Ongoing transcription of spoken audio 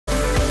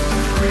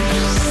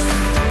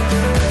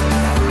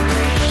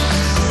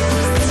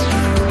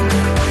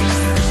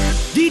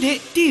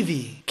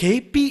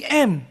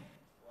KPM.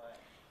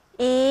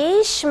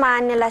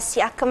 Manalah si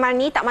Akmal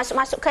ni tak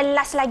masuk-masuk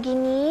kelas lagi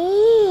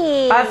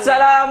ni.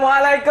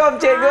 Assalamualaikum,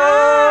 cikgu.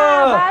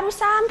 Baru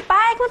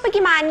sampai. Kamu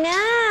pergi mana?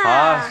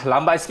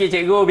 Lambat sikit,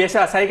 cikgu.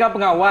 Biasa saya kan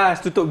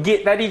pengawas tutup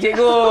gate tadi,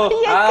 cikgu.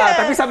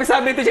 Tapi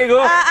sambil-sambil tu,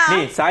 cikgu.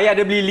 Ni, saya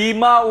ada beli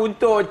 5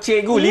 untuk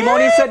cikgu. 5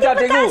 ni sedap,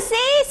 cikgu. Terima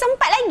kasih.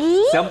 Sempat lagi?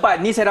 Sempat.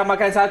 Ni saya dah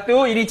makan 1.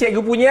 Ini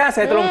cikgu punya.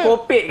 Saya tolong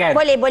kopek kan.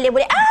 Boleh.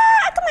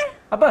 Akmal.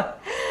 Apa?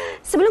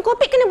 Sebelum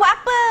kopek kena buat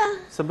apa?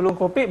 Sebelum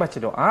kopek baca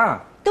doa.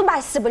 Tu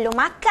sebelum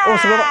makan.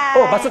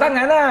 Basuh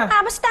tangan lah.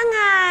 Basuh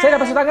tangan. Saya dah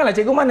basuh tangan lah,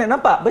 cikgu. Mana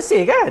nampak?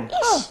 Bersih kan?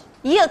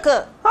 Ya ke?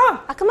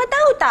 Akmal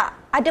tahu tak?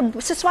 Ada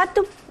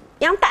sesuatu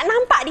yang tak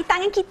nampak di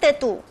tangan kita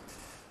tu.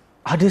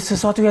 Ada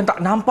sesuatu yang tak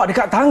nampak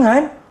dekat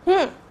tangan?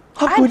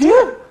 Apa ada. dia?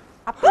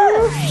 Apa?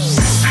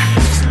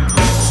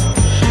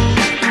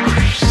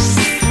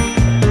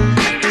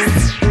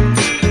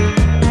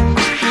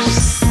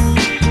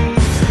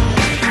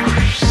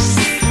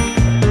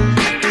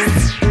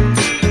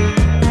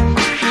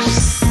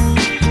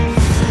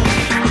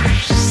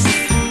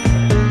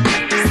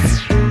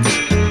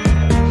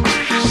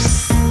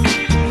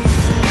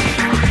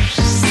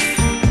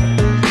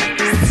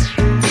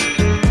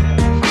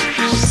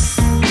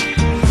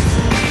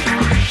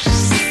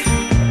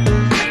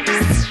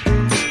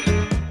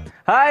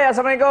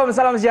 Assalamualaikum,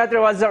 salam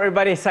sejahtera, what's up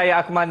everybody? Saya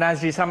Akmal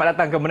Nazri, selamat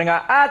datang ke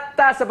Menengah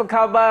Atas. Apa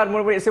khabar?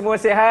 Murid-murid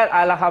semua sihat?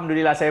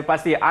 Alhamdulillah, saya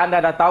pasti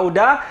anda dah tahu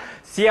dah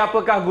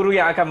siapakah guru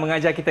yang akan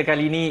mengajar kita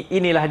kali ini.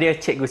 Inilah dia,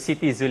 Cikgu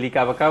Siti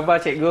Zulaikha. Apa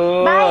khabar,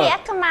 Cikgu? Baik,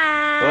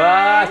 Akmal.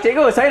 Wah,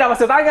 Cikgu, saya dah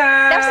basuh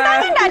tangan. Dah basuh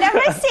tangan dah? Dah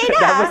bersih dah?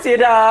 Dah bersih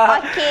dah.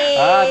 Okey.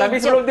 Tapi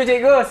sebelum tu,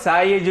 Cikgu,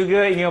 saya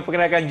juga ingin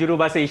memperkenalkan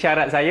jurubahasa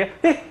isyarat saya.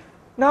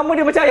 Nama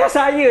dia macam ayah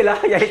saya lah,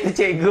 iaitu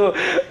Cikgu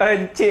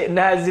Encik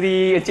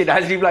Nazri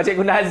pula,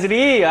 Cikgu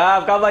Nazri.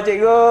 Apa khabar,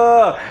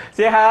 Cikgu?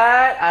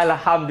 Sihat?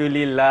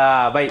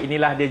 Alhamdulillah. Baik,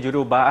 inilah dia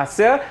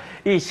jurubahasa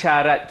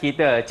isyarat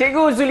kita.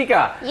 Cikgu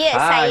Zulaikha. Ya,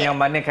 saya. Yang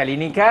mana kali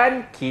ini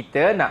kan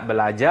kita nak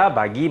belajar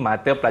bagi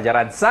mata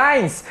pelajaran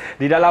sains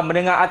di dalam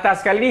menengah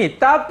atas kali ini.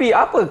 Tapi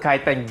apa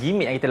kaitan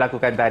gimik yang kita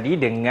lakukan tadi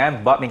dengan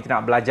bab yang kita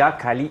nak belajar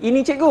kali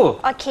ini, Cikgu?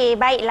 Okey,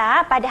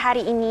 baiklah. Pada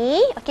hari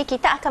ini,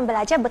 kita akan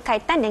belajar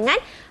berkaitan dengan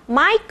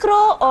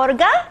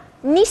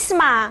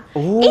mikroorganisma.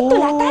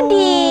 Itulah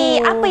tadi.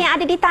 Apa yang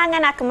ada di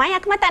tangan Akmal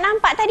yang Akmal tak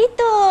nampak tadi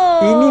tu.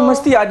 Ini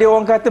mesti ada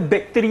orang kata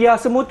bakteria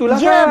semua tu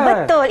lah kan? Ya,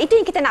 betul. Itu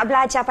yang kita nak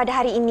belajar pada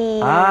hari ini.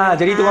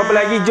 Jadi tunggu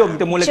apa lagi? Jom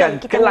kita mulakan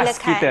kelas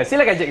kita.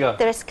 Silakan,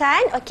 Cikgu.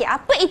 Teruskan. Okey,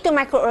 apa itu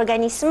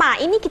mikroorganisma?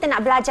 Ini kita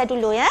nak belajar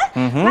dulu ya.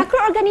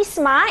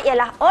 Mikroorganisma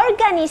ialah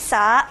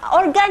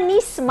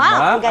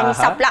organisma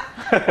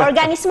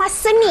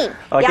seni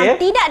yang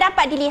tidak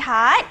dapat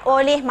dilihat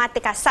oleh mata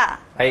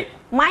kasar.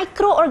 Baik.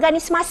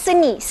 Mikroorganisma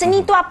seni.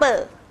 Seni itu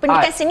apa?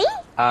 Pendidikan seni?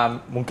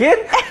 Mungkin.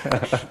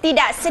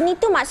 Tidak, seni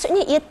itu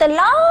maksudnya ia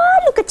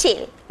terlalu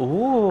kecil.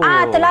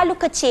 Terlalu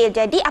kecil.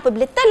 Jadi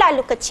apabila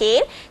terlalu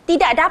kecil,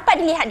 tidak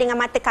dapat dilihat dengan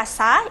mata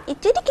kasar,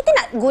 jadi kita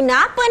nak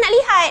guna apa nak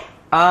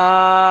lihat?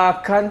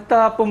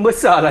 Kanta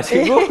pembesar lah,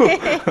 Cikgu.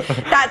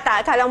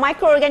 Tak. Kalau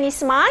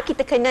mikroorganisma,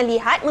 kita kena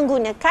lihat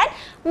menggunakan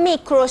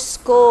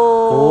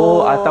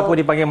mikroskop. Ataupun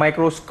dipanggil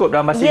mikroskop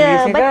dalam bahasa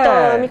Inggeris ni kan? Ya,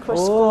 betul.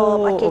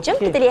 Mikroskop. Okey, jom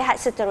kita lihat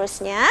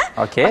seterusnya.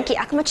 Okey,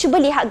 Akmal cuba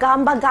lihat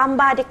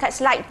gambar-gambar dekat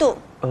slide tu.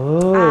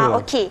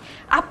 Okey.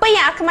 Apa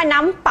yang Akmal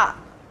nampak?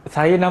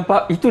 Saya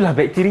nampak itulah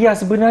bakteria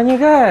sebenarnya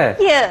kan?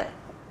 Ya.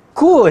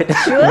 Good.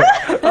 Sure?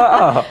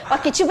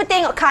 Okey, cuba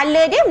tengok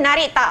color dia,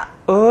 menarik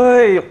tak?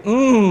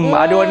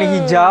 Ada warna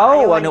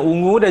hijau, warna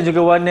ungu dan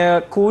juga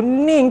warna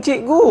kuning,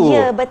 Cikgu.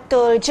 Ya,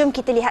 betul. Jom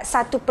kita lihat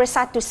satu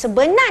persatu.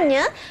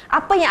 Sebenarnya,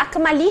 apa yang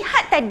Akmal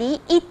lihat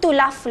tadi,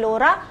 itulah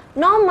flora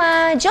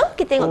normal. Jom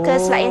kita tengok ke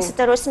slide yang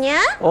seterusnya.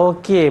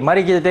 Okey,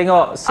 mari kita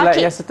tengok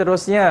slide yang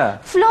seterusnya.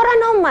 Flora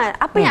normal.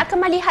 Apa yang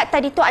Akmal lihat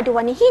tadi tu ada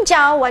warna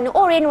hijau, warna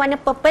oranye, warna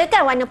purple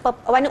kan,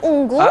 warna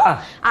ungu.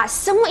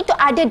 Semua itu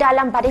ada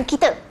dalam badan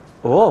kita.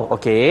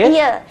 Okey.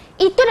 Ya,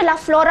 itu adalah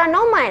flora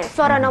normal.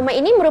 Flora normal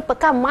ini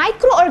merupakan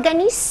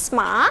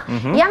mikroorganisma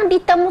yang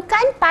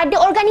ditemukan pada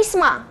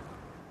organisma.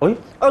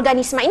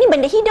 Organisma ini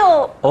benda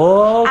hidup.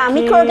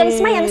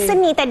 Mikroorganisma yang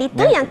seni tadi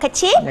tu, yang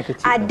kecil,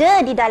 ada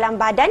di dalam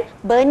badan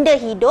benda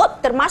hidup,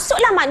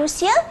 termasuklah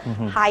manusia,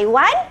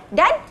 haiwan,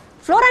 dan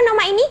flora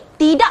normal ini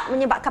tidak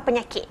menyebabkan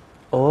penyakit.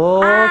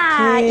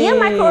 Ia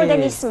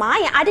mikroorganisma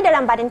yang ada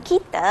dalam badan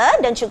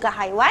kita dan juga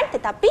haiwan,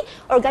 tetapi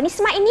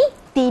organisma ini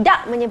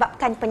tidak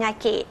menyebabkan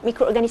penyakit.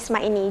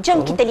 Mikroorganisma ini. Jom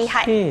kita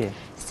lihat.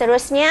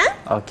 Seterusnya.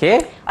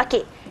 Okey.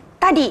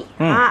 Tadi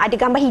ada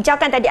gambar hijau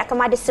kan, tadi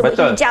Akmal ada sebut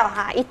hijau.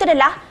 Itu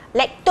adalah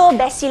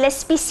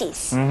Lactobacillus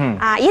species.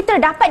 Ia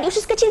terdapat di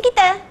usus kecil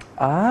kita.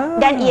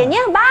 Dan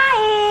ianya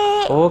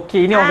baik.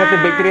 Okey, ini orang kata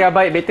bakteria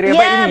baik. Bakteria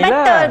baik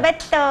inilah.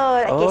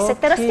 Betul. Okey,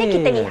 seterusnya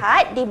kita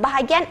lihat di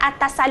bahagian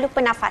atas saluran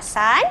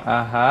pernafasan.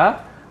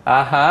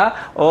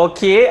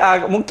 Okey,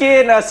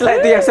 mungkin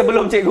slide tu yang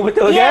sebelum, Cikgu,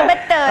 betul kan? Ya,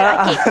 betul.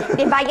 Okey,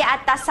 di bahagian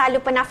atas saluran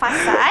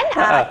pernafasan,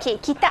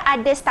 kita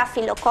ada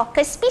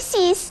Staphylococcus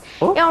species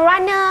yang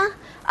warna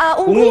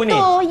Ungu itu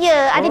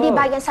ada di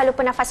bahagian saluran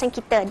pernafasan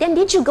kita dan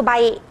dia juga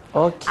baik.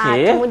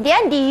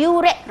 Kemudian di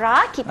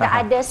uretra kita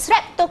ada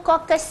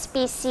Streptococcus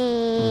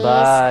species.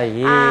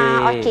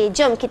 Baik.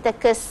 Jom kita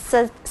ke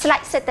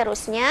slide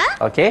seterusnya.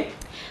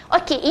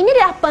 Okey, ini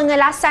adalah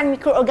pengelasan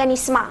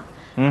mikroorganisma.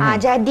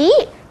 Jadi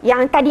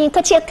yang tadi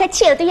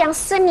kecil-kecil tu, yang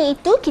seni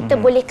itu kita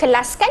boleh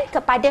kelaskan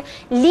kepada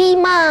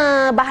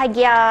 5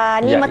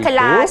 bahagian, 5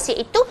 kelas,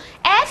 iaitu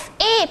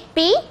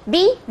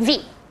FAPBV.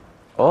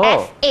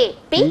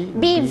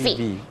 FAPBV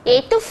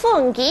iaitu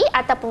fungi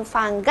ataupun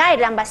fungi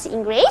dalam bahasa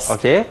Inggeris,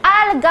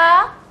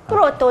 alga,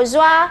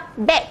 protozoa,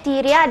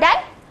 bakteria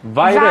dan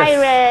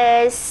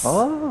virus.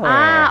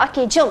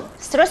 Jom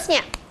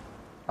seterusnya.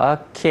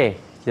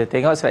 Kita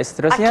tengok slide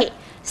seterusnya.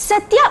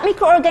 Setiap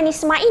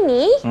mikroorganisma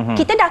ini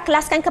kita dah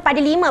kelaskan kepada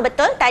 5,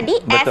 betul tadi?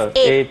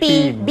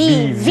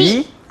 FAPBV.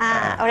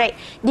 Alright.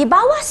 Di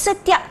bawah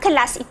setiap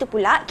kelas itu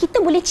pula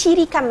kita boleh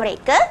cirikan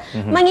mereka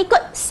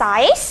mengikut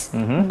saiz,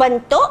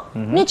 bentuk,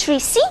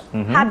 nutrisi,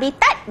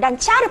 habitat dan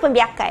cara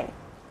pembiakan.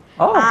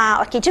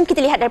 Jom kita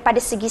lihat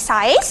daripada segi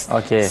saiz.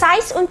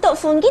 Saiz untuk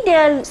fungi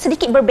dia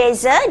sedikit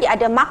berbeza. Dia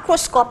ada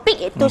makroskopik,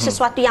 iaitu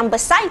sesuatu yang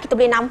besar yang kita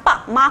boleh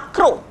nampak,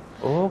 makro.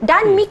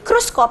 Dan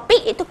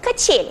mikroskopik, itu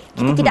kecil,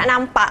 kita tidak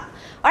nampak.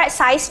 Alright,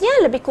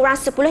 saiznya lebih kurang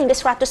 10 hingga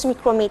 100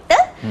 mikrometer.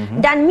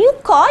 Dan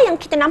muko yang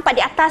kita nampak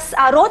di atas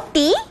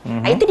roti,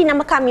 itu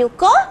dinamakan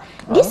muko.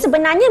 Dia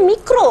sebenarnya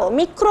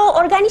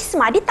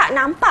mikroorganisma. Dia tak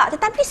nampak,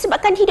 tetapi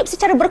sebabkan hidup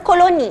secara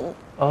berkoloni,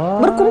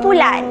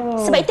 berkumpulan.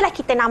 Sebab itulah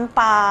kita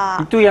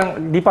nampak. Itu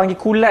yang dipanggil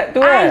kulat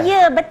tu kan?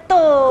 Ya,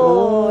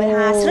 betul.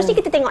 Seterusnya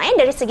kita tengok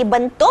dari segi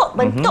bentuk.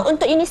 Bentuk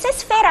untuk unisel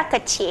sfera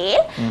kecil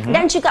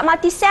dan juga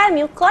multisel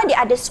muko,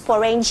 dia ada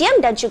sporangium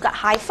dan juga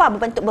hypha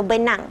berbentuk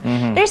berbenang.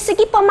 Dari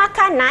segi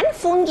pemakanan,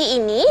 fungi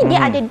ini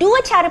dia ada 2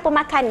 cara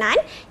pemakanan,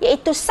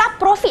 iaitu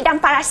saprofit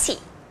dan parasit.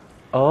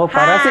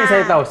 Parasit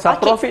saya tahu.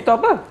 Saprofit tu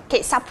apa?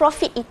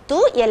 Saprofit itu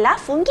ialah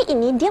fungi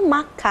ini dia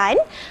makan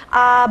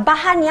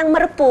bahan yang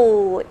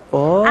mereput.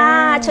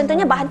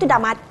 Contohnya bahan tu dah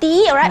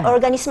mati,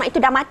 organisma itu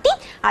dah mati.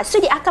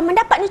 So dia akan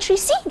mendapat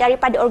nutrisi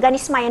daripada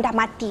organisma yang dah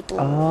mati tu.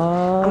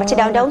 Macam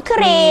daun-daun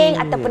kering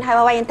ataupun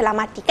haiwan yang telah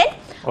mati kan.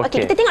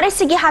 Kita tengok dari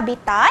segi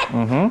habitat.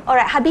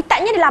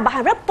 Habitatnya adalah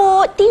bahan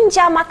reput,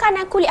 tinja,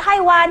 makanan, kulit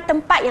haiwan,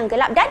 tempat yang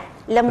gelap dan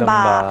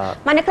lembab.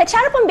 Manakala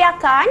cara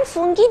pembiakan,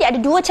 fungi dia ada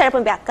 2 cara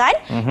pembiakan,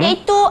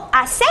 iaitu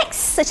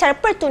aseks secara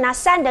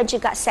pertunasan dan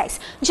juga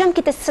seks. Jom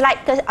kita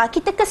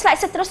ke slide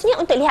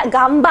seterusnya untuk lihat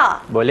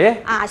gambar.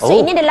 Boleh?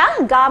 Ini adalah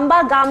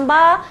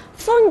gambar-gambar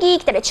fungi.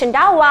 Kita ada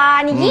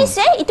cendawan,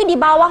 yeast itu di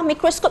bawah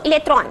mikroskop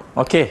elektron.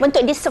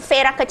 Bentuk di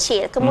sfera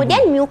kecil.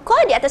 Kemudian muko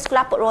di atas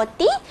kelapuk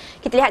roti.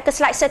 Kita lihat ke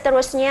slide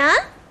seterusnya.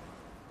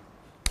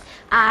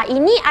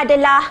 Ini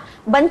adalah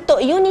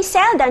bentuk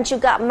unisel dan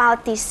juga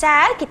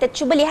multisel. Kita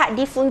cuba lihat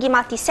di fungi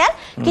multisel.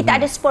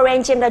 Kita ada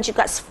sporangium dan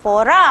juga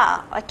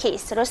spora.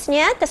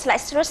 Seterusnya, ke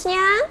slide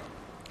seterusnya.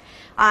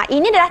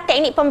 Ini adalah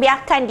teknik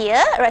pembiakan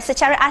dia.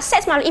 Secara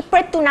asas melalui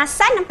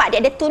pertunasan, nampak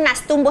dia ada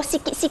tunas, tumbuh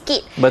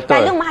sikit-sikit.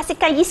 Lalu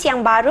menghasilkan yeast yang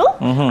baru.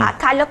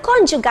 Kalau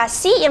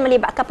konjugasi yang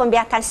melibatkan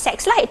pembiakan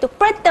seks lah, iaitu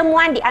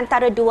pertemuan di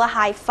antara 2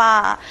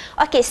 hypha.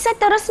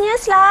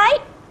 Seterusnya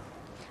slide.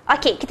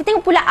 Kita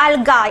tengok pula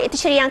alga,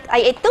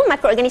 iaitu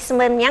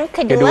mikroorganisma yang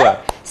kedua.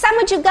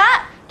 Sama juga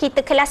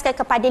kita kelaskan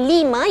kepada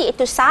 5,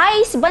 iaitu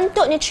saiz,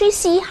 bentuk,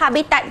 nutrisi,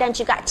 habitat dan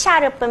juga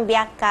cara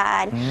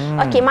pembiakan.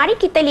 Mari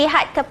kita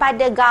lihat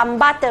kepada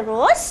gambar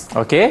terus.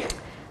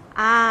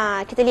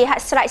 Kita lihat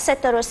slide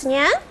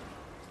seterusnya.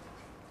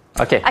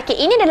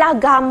 Ini adalah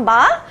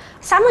gambar.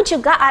 Sama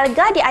juga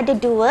alga dia ada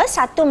 2,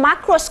 satu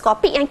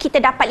makroskopik yang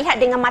kita dapat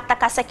lihat dengan mata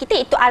kasar kita,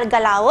 iaitu alga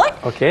laut.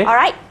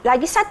 Alright,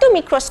 lagi satu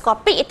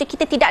mikroskopik itu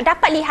kita tidak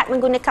dapat lihat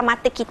menggunakan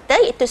mata kita,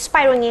 iaitu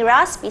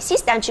Spironira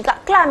species dan juga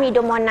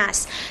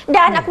Chlamydomonas.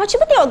 Dan aku mau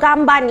cuba tengok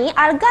gambar ni,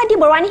 alga dia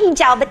berwarna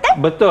hijau, betul?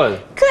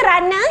 Betul.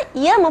 Kerana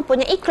ia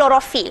mempunyai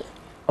klorofil.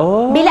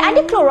 Bila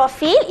ada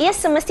klorofil, ia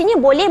semestinya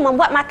boleh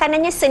membuat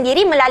makanannya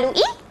sendiri melalui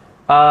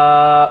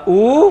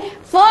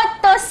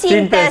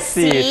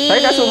fotosintesis. Saya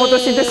nak sebut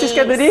fotosintesis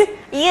kan tadi?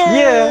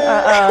 Ya.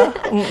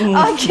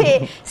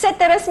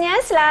 Seterusnya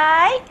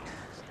slide.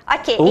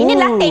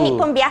 Inilah teknik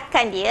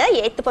pembiakan dia,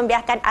 iaitu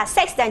pembiakan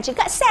aseks dan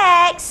juga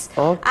seks.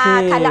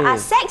 Kalau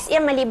aseks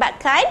ia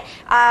melibatkan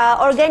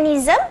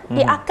organisme,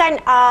 dia akan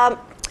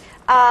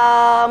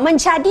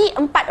menjadi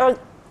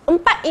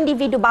 4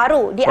 individu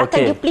baru. Dia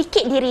akan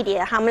duplicate diri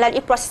dia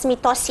melalui proses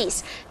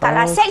mitosis.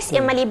 Kalau seks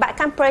yang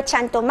melibatkan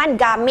percantuman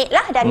gamet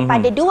lah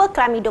daripada 2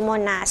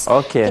 Chlamydomonas.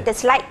 Kita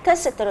slide ke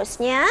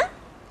seterusnya.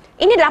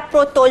 Ini adalah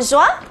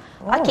protozoa.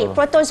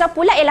 Protozoa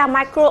pula ialah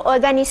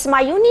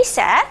mikroorganisma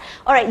unisel.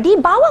 Di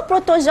bawah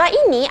protozoa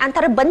ini,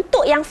 antara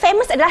bentuk yang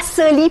famous adalah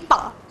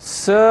selipa.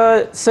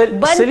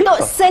 Bentuk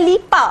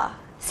selipa.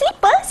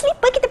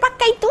 Selipa kita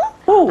pakai itu.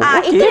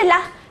 Itu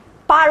adalah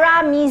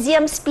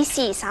Paramecium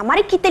species.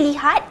 Mari kita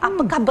lihat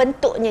apakah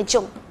bentuknya.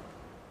 Jom.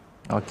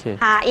 Okey.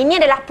 Ini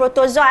adalah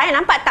protozoa.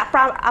 Nampak tak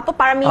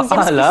paramecium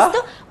species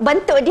tu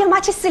bentuk dia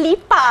macam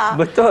selipar.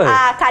 Betul.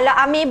 Kalau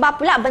ameba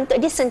pula bentuk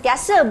dia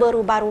sentiasa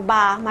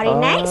berubah-ubah. Mari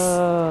next.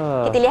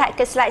 Kita lihat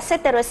ke slide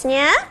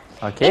seterusnya.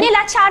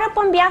 Inilah cara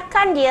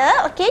pembiakan dia.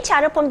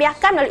 Cara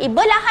pembiakan melalui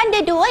belahan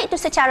dia-dua itu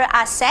secara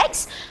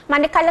aseks.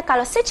 Manakala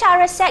kalau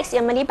secara seks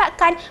ia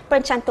melibatkan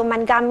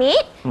pencantuman gamit,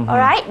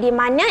 alright, di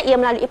mana ia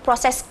melalui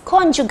proses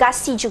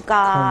konjugasi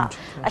juga.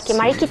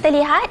 Mari kita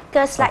lihat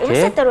ke slide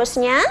yang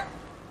seterusnya.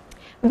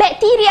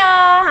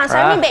 Bakteria.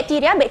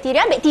 Sebenarnya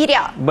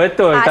bakteria.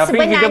 Betul, tapi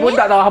kita pun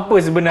tak tahu apa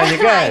sebenarnya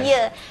kan.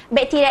 Ya.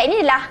 Bakteria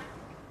ini adalah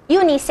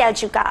unisel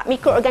juga,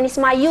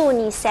 mikroorganisma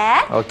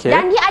unisel,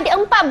 dan dia ada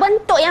 4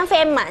 bentuk yang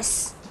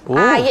famous.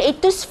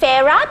 Iaitu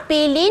sfera,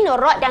 pilin,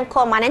 rod dan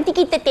koma. Nanti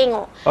kita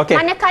tengok.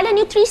 Manakala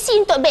nutrisi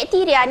untuk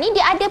bakteria ni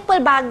dia ada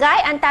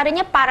pelbagai,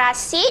 antaranya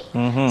parasit,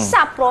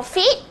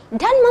 saprofit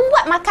dan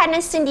membuat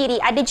makanan sendiri.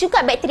 Ada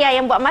juga bakteria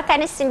yang buat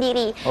makanan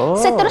sendiri.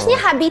 Seterusnya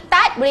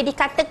habitat boleh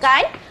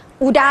dikatakan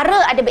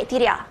udara ada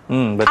bakteria,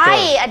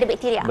 air ada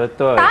bakteria,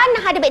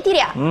 tanah ada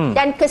bakteria,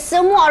 dan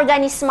kesemua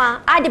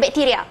organisma ada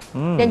bakteria,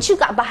 dan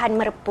juga bahan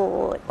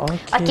mereput.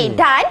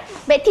 Dan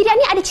bakteria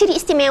ni ada ciri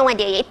istimewa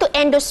dia, iaitu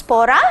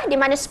endospora, di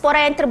mana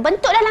spora yang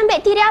terbentuk dalam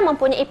bakteria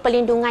mempunyai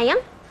perlindungan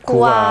yang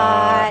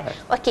kuat.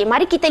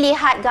 Mari kita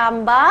lihat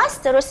gambar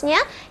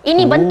seterusnya.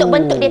 Ini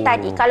bentuk-bentuk dia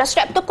tadi. Kalau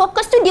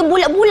Streptococcus tu dia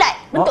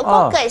bulat-bulat, bentuk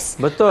coccus.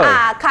 Betul.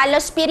 Kalau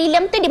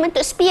Spirillum tu dia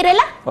bentuk spiral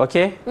lah,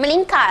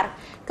 melingkar.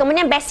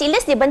 Kemudian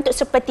Bacillus dibentuk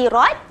seperti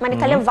rod,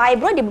 manakala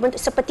Vibrio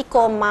dibentuk seperti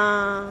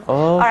koma.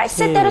 Alright,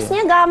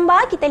 seterusnya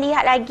gambar kita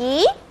lihat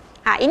lagi.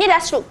 Ini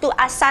adalah struktur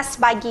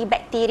asas bagi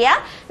bakteria.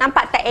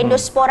 Nampak tak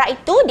endospora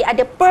itu dia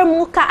ada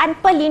permukaan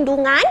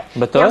perlindungan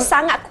yang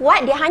sangat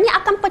kuat. Dia hanya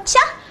akan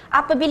pecah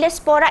apabila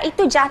spora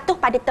itu jatuh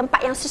pada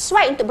tempat yang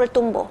sesuai untuk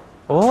bertumbuh.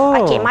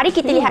 Mari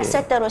kita lihat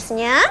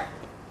seterusnya.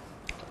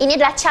 Ini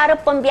adalah cara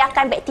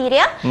pembiakan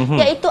bakteria,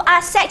 iaitu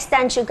aseks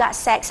dan juga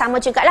seks. Sama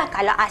jugalah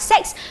kalau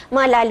aseks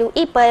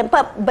melalui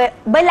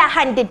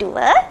belahan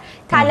dia-dua.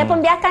 Kalau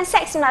pembiakan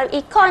seks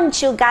melalui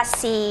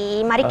konjugasi.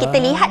 Mari kita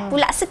lihat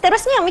pula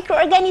seterusnya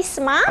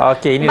mikroorganisma.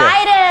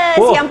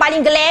 Virus yang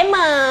paling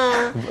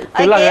glamour.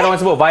 Itulah yang orang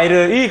sebut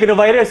viral. Kena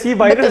virus.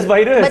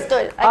 Virus.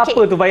 Betul. Apa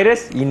tu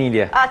virus? Ini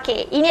dia.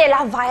 Ini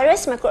adalah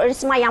virus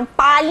mikroorganisma yang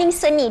paling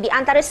seni. Di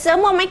antara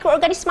semua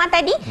mikroorganisma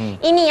tadi,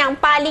 ini yang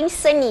paling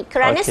seni.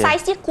 Kerana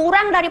saiz dia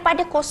kurang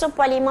daripada 0.5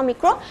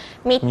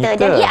 mikrometer.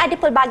 Dan dia ada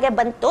pelbagai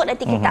bentuk.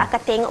 Nanti kita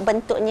akan tengok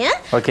bentuknya.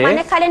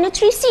 Manakala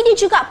nutrisi dia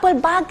juga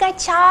pelbagai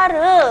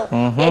cara.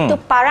 Iaitu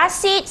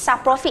parasit,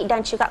 saprofit dan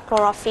juga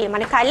klorofil.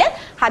 Manakala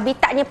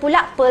habitatnya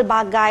pula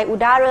pelbagai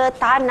udara,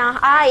 tanah,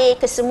 air,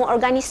 kesemua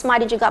organisma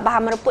dan juga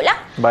bahan mereput lah.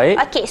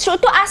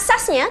 Struktur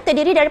asasnya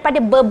terdiri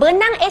daripada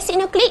berbenang asid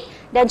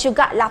nukleik dan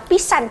juga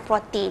lapisan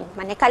protein.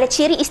 Manakala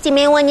ciri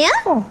istimewanya,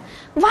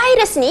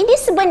 virus ni dia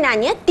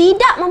sebenarnya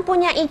tidak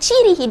mempunyai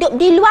ciri hidup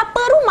di luar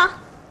perumah.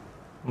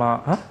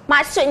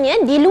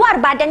 Maksudnya di luar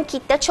badan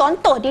kita,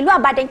 contoh di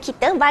luar badan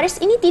kita, virus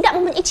ini tidak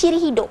mempunyai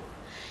ciri hidup.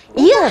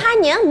 Ia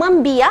hanya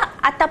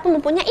membiak ataupun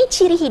mempunyai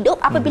ciri hidup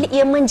apabila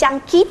ia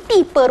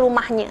menjangkiti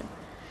perumahnya.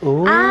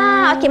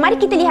 Mari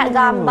kita lihat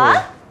gambar.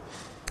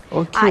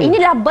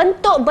 Inilah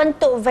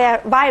bentuk-bentuk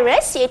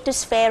virus, iaitu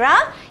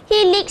sfera,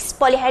 helix,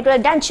 polyhedral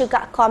dan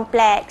juga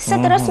kompleks.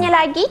 Seterusnya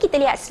lagi kita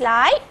lihat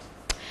slide.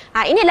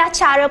 Inilah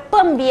cara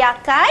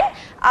pembiakan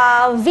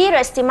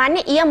virus di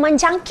mana ia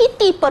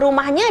menjangkiti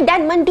perumahnya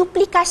dan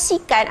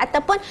menduplikasikan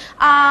ataupun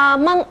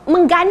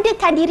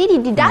menggandakan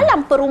diri di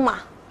dalam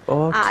perumah.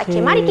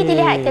 Mari kita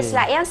lihat ke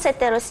slide yang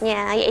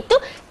seterusnya, iaitu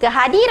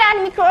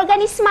kehadiran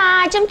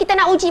mikroorganisma. Jom kita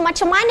nak uji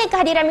macam mana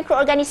kehadiran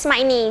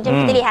mikroorganisma ini.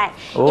 Jom kita lihat.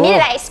 Ini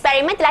adalah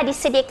eksperimen telah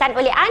disediakan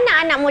oleh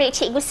anak-anak murid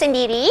cikgu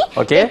sendiri.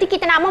 Iaitu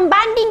kita nak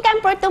membandingkan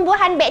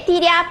pertumbuhan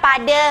bakteria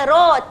pada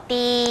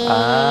roti.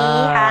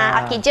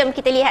 Jom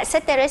kita lihat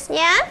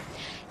seterusnya.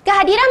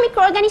 Kehadiran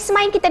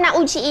mikroorganisma yang kita nak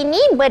uji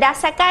ini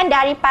berdasarkan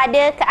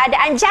daripada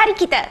keadaan jari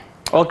kita.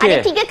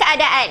 Ada 3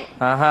 keadaan.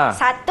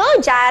 Satu,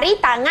 jari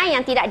tangan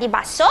yang tidak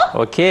dibasuh.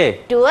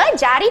 Dua,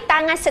 jari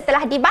tangan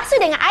setelah dibasuh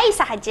dengan air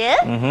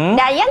sahaja.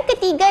 Dan yang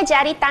ketiga,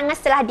 jari tangan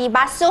setelah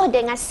dibasuh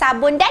dengan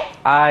sabun dan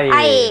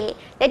air.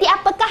 Jadi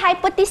apakah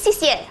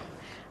hipotesisnya?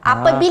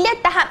 Apabila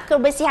tahap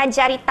kebersihan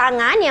jari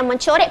tangan yang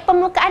mencorek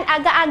permukaan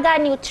agar-agar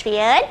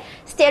nutrien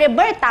steril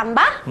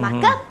bertambah,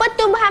 maka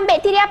pertumbuhan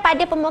bakteria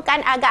pada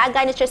permukaan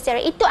agar-agar nutrien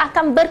steril itu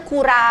akan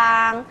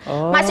berkurang.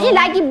 Maksudnya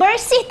lagi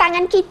bersih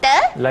tangan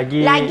kita,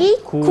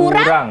 lagi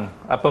kurang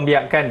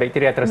pembiakan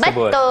bakteria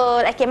tersebut.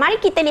 Betul. Mari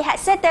kita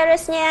lihat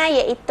seterusnya,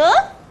 iaitu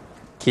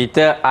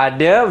kita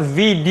ada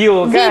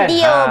video kan?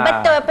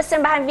 Betul.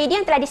 Persembahan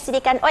video yang telah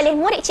disediakan oleh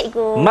murid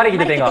cikgu. Mari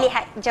kita tengok. Kita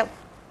lihat. Jom.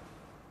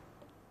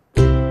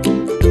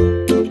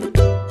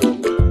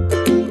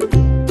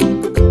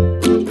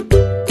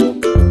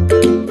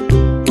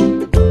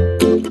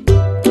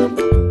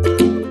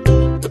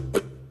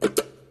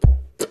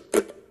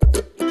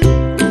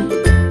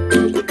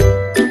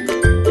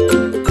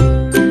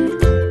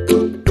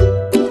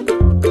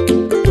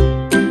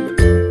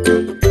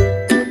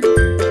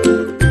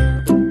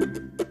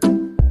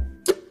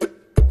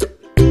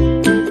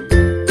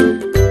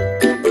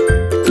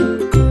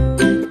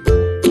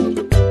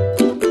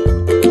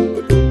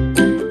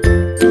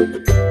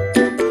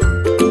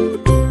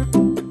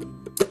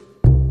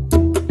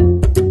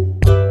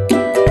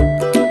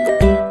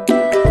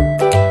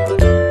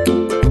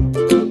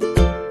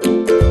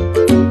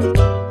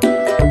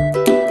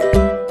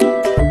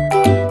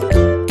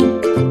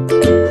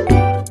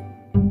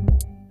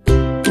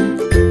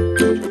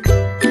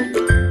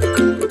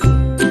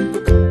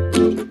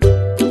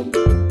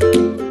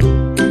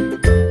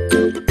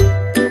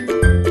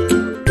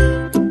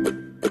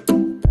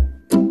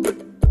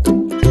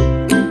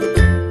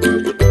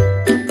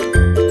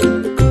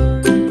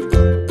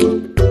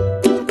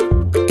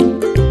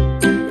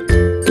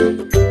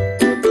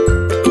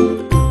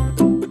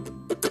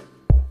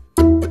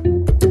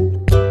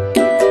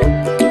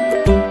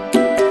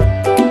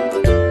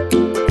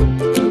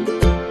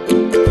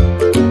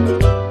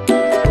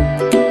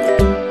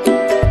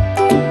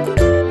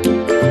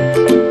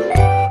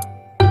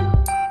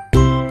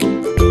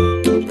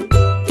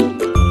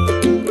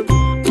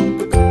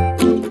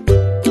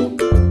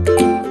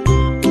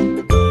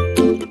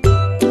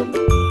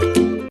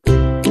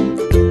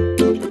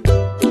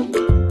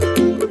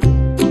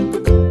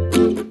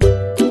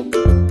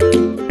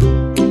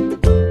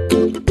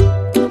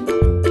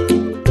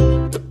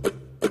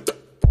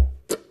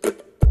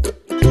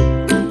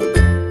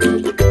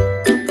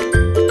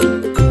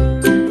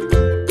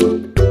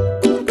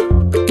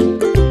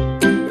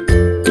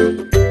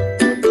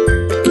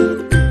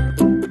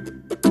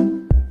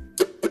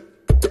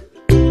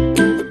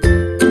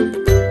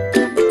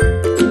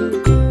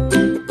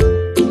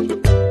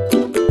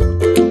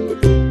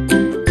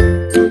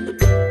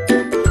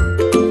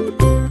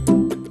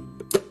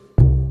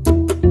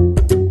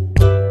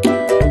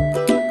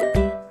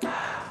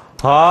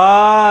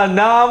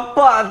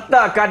 Nampak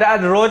tak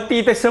keadaan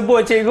roti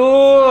tersebut, cikgu?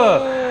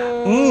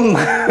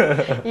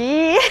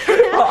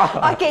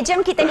 Okey,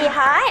 jom kita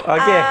lihat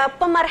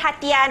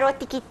pemerhatian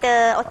roti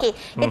kita. Okey,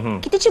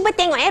 kita cuba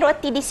tengok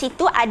roti di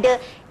situ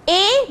ada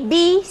A,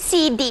 B,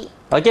 C, D.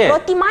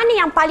 Roti mana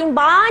yang paling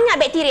banyak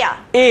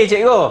bakteria? A,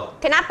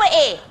 cikgu. Kenapa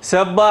A?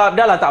 Sebab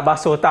dah lah tak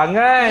basuh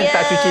tangan,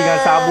 tak cuci dengan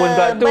sabun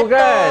pula tu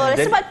kan.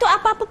 Betul. Sebab tu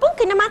apa-apa pun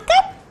kena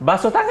makan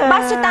basuh tangan.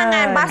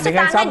 Basuh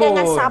tangan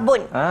dengan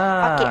sabun.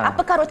 Okey,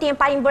 apakah roti yang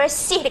paling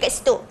bersih dekat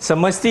situ?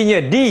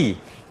 Semestinya D.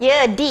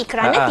 Ya, D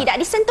kerana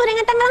tidak disentuh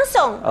dengan tangan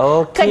langsung.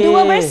 Okey.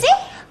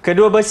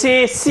 Kedua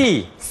bersih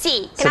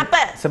C.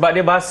 Kenapa? Sebab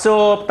dia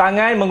basuh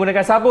tangan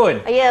menggunakan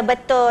sabun. Ya,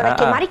 betul.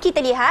 Okey, mari kita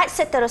lihat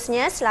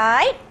seterusnya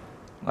slide.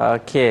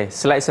 Okey,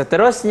 slide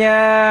seterusnya.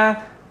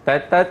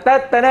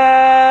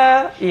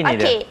 Ini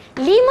dia.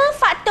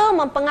 5 faktor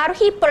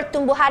mempengaruhi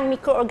pertumbuhan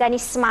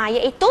mikroorganisma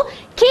iaitu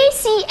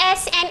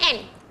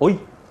KCSNN. Oi,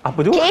 apa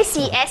tu?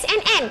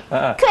 KCSNN.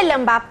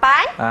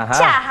 Kelembapan,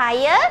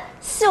 cahaya,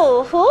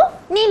 suhu,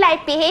 nilai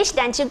pH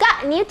dan juga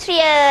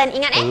nutrien.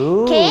 Ingat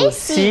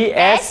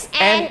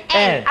KCSNN.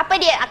 Apa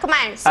dia,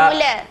 Akmal?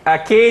 Semula.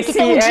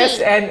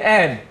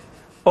 KCSNN.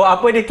 Oh,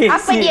 apa dia KC?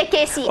 Apa dia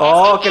KCSNN?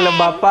 Oh,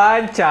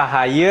 kelembapan,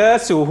 cahaya,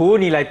 suhu,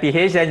 nilai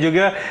pH dan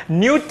juga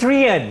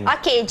nutrien.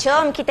 Okey,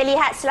 jom kita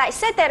lihat slide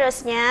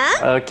seterusnya.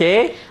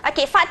 Okey,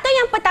 faktor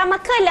yang pertama,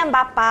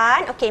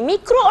 kelembapan. Okey,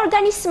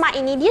 mikroorganisma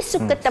ini dia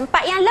suka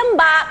tempat yang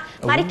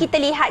lembap. Mari kita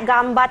lihat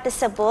gambar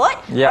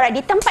tersebut. Alright,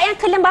 di tempat yang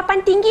kelembapan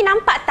tinggi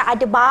nampak tak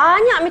ada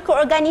banyak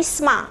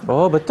mikroorganisma?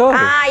 Oh, betul.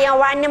 Yang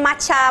warna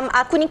macam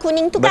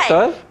kuning-kuning tu kan?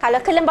 Betul. Kalau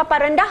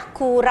kelembapan rendah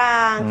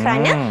kurang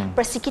kerana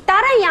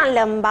persekitaran yang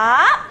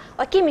lembap.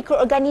 Okey,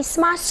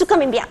 mikroorganisma suka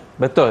membiak.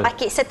 Betul.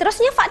 Okey,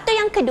 seterusnya faktor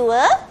yang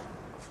kedua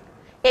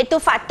iaitu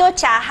faktor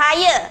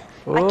cahaya.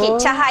 Okey,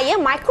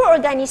 cahaya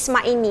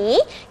mikroorganisma ini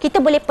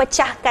kita boleh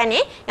pecahkan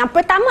Yang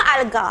pertama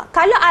alga.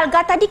 Kalau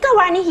alga tadi kan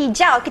warna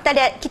hijau, kita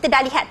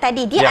dah lihat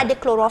tadi dia ada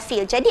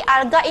klorofil. Jadi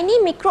alga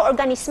ini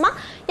mikroorganisma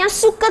yang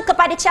suka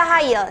kepada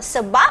cahaya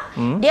sebab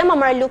dia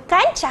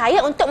memerlukan cahaya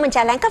untuk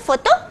menjalankan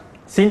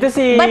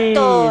fotosintesis.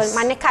 Betul.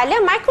 Manakala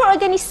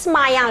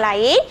mikroorganisma yang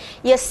lain,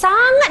 ia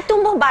sangat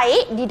tumbuh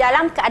baik di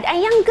dalam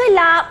keadaan yang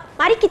gelap.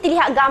 Mari kita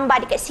lihat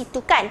gambar dekat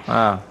situ kan.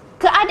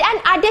 Keadaan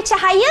ada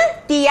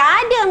cahaya,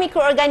 tiada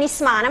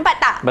mikroorganisma. Nampak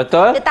tak?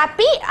 Betul.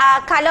 Tetapi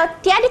kalau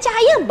tiada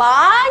cahaya,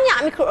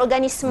 banyak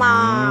mikroorganisma.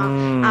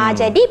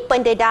 Jadi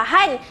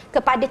pendedahan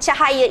kepada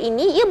cahaya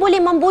ini, ia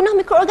boleh membunuh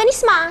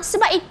mikroorganisma.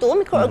 Sebab itu,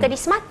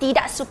 mikroorganisma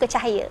tidak suka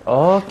cahaya.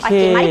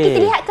 Okey, mari kita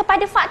lihat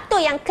kepada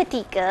faktor yang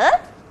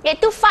ketiga,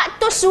 iaitu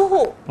faktor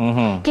suhu.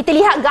 Kita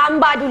lihat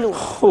gambar dulu.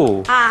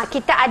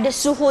 Kita ada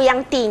suhu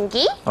yang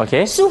tinggi,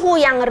 suhu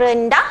yang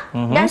rendah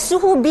dan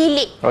suhu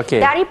bilik.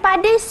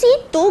 Daripada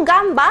situ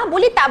gambar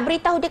boleh tak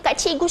beritahu dekat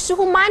cikgu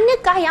suhu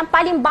manakah yang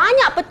paling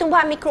banyak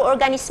pertumbuhan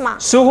mikroorganisma?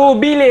 Suhu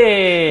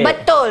bilik.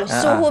 Betul,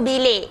 suhu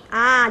bilik.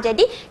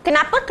 Jadi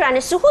kenapa? Kerana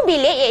suhu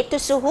bilik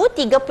iaitu suhu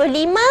 35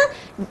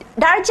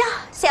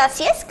 darjah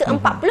Celsius ke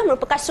 40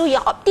 merupakan suhu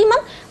yang optimum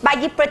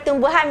bagi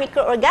pertumbuhan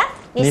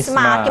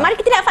mikroorganisma. Mari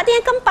kita lihat faktor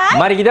yang keempat.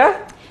 Mari kita.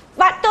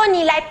 Faktor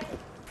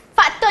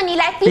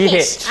nilai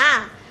pH.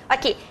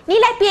 Okey,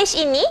 nilai pH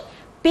ini,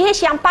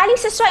 pH yang paling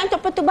sesuai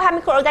untuk pertumbuhan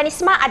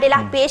mikroorganisma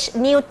adalah pH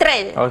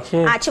neutral.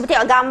 Cuba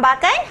tengok gambar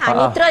kan.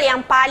 Neutral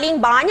yang paling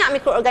banyak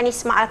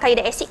mikroorganisma, alkali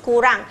dan asid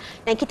kurang.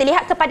 Dan kita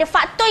lihat kepada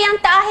faktor yang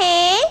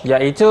terakhir,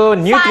 iaitu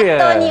nutrien.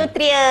 Faktor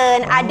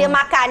nutrien. Ada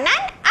makanan,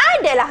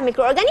 adalah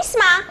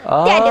mikroorganisma.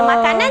 Tiada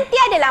makanan,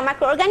 tiadalah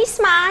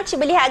mikroorganisma.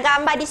 Cuba lihat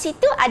gambar di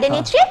situ, ada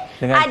nutrien,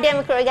 ada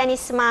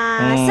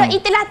mikroorganisma. So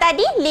itulah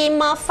tadi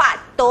 5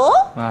 faktor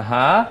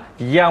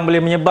yang boleh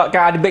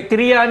menyebabkan ada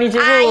bakteria ni,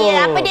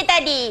 cikgu. Apa dia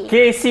tadi?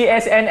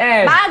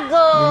 KCSNN.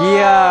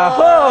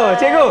 Bagus.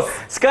 Cikgu,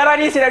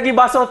 sekarang ni saya nak pergi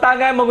basuh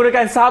tangan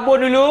menggunakan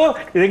sabun dulu.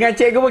 Dengan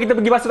cikgu pun kita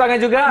pergi basuh tangan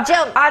juga.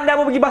 Jom. Anda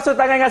pun pergi basuh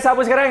tangan dengan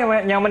sabun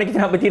sekarang, yang mana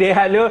kita nak berhenti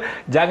rehat dulu.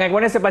 Jangan ke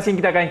mana, selepas ini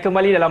kita akan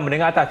kembali dalam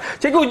Menengah Atas.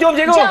 Cikgu, jom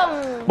cikgu. Jom.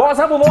 Bawa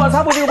sabun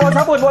cikgu, bawa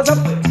sabun.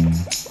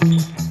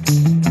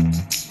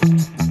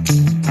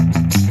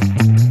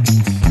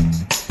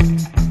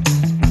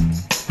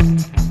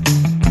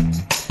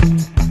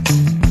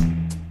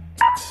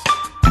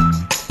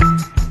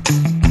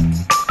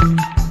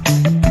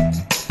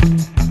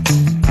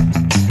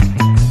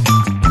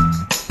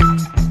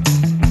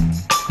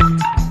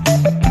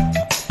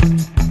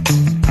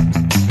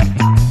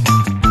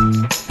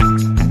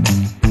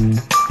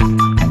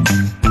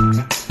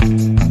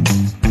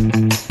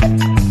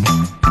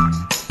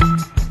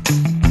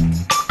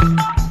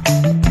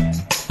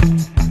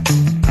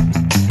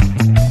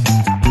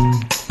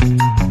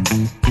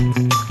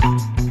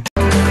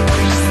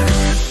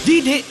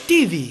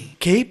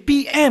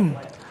 KPM.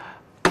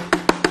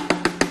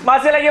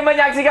 Masih lagi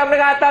menyaksikan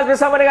Menengah Atas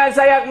bersama dengan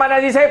saya, Akmal.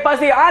 Saya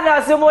pasti anda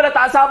semua dah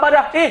tak sabar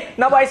dah.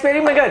 Nak buat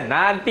eksperimen ke?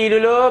 Nanti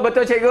dulu.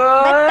 Betul, cikgu?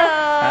 Betul.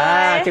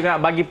 Cikgu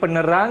nak bagi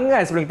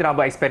penerangan sebelum kita nak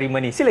buat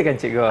eksperimen ni. Silakan,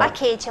 cikgu.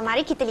 Okey,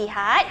 mari kita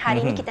lihat. Hari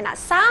ini kita nak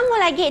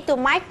sama lagi, iaitu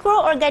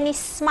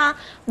mikroorganisma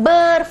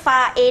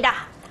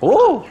berfaedah.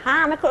 Oh.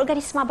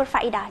 Mikroorganisma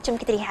berfaedah. Jom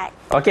kita lihat.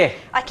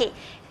 Okey.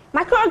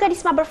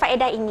 Mikroorganisma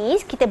berfaedah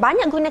ini kita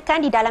banyak gunakan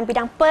di dalam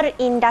bidang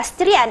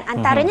perindustrian.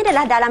 Antaranya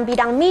adalah dalam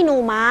bidang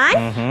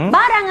minuman,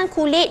 barangan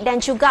kulit dan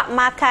juga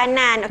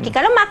makanan.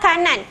 Kalau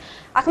makanan,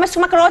 aku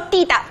masuk makan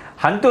roti tak?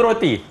 Hantu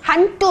roti.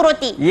 Hantu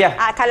roti. Ya.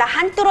 Kalau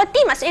hantu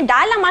roti maksudnya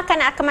dalam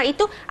makanan akamal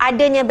itu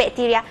adanya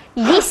bakteria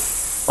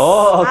yeast.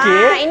 Oh,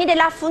 okey. Ini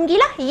adalah fungi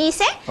lah,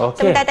 yeast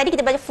Sebentar tadi kita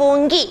baca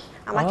fungi.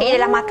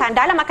 Maknanya adalah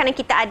dalam makanan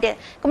kita ada.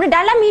 Kemudian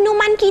dalam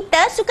minuman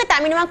kita, suka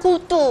tak minuman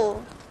kutu?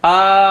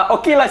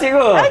 Okeylah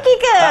cikgu. Okey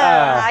ke?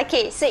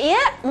 Okey, so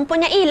ia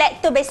mempunyai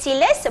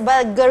Lactobacillus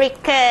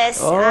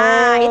bulgaricus.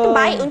 Itu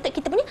baik untuk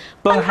kita punya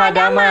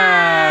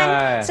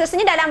penghadaman.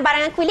 Seterusnya dalam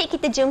barangan kulit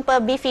kita jumpa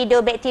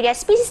Bifidobacteria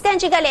species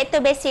dan juga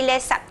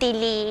Lactobacillus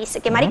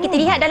subtilis. Okey, mari kita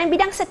lihat dalam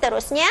bidang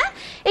seterusnya,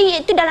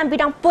 iaitu dalam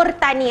bidang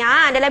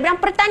pertanian. Dalam bidang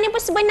pertanian pun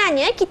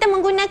sebenarnya kita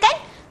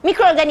menggunakan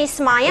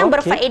mikroorganisma yang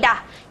berfaedah,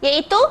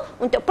 iaitu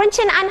untuk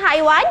pencernaan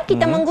haiwan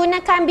kita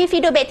menggunakan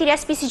Bifidobacteria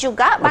species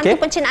juga bantu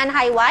pencernaan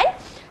haiwan.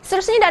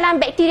 Seterusnya dalam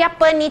bakteria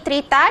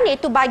penitritan,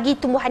 iaitu bagi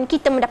tumbuhan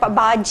kita mendapat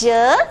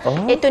baja,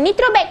 iaitu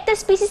Nitrobacter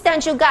species dan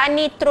juga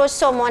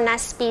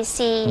Nitrosomonas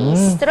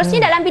species.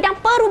 Seterusnya dalam bidang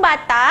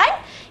perubatan,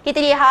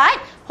 kita lihat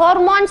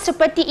hormon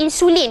seperti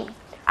insulin,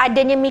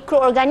 adanya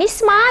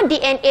mikroorganisma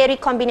DNA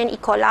recombinant E.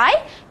 coli.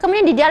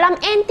 Kemudian di dalam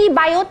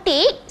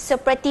antibiotik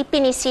seperti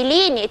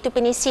penicillin, iaitu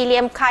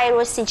Penicillium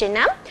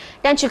cairocigenum,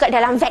 dan juga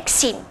dalam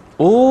vaksin.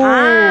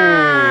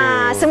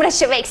 Semua dah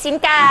siap vaksin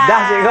kan? Dah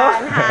cikgu.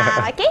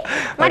 Okey.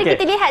 Mari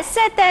kita lihat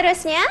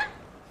seterusnya.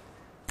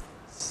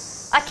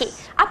 Okey,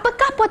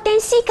 apakah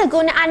potensi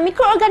kegunaan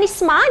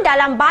mikroorganisma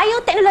dalam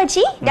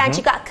bioteknologi dan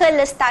juga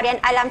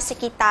kelestarian alam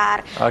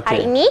sekitar?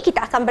 Hari ini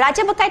kita akan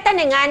belajar berkaitan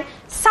dengan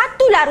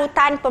satu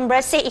larutan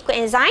pembersih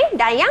ekoenzim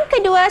dan yang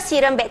kedua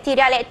serum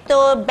bakteria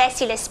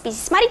Lactobacillus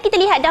species. Mari kita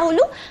lihat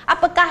dahulu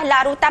apakah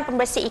larutan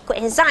pembersih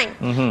ekoenzim.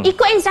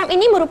 Ekoenzim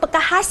ini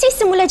merupakan hasil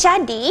semula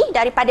jadi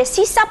daripada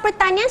sisa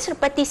pertanian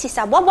seperti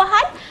sisa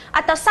buah-buahan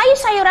atau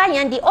sayur-sayuran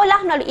yang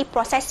diolah melalui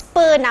proses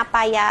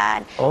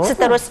penapaian.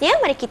 Seterusnya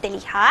mari kita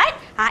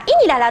lihat.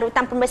 Inilah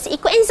larutan pembersih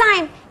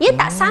ekoenzim. Ia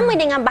tak sama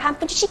dengan bahan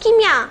pencuci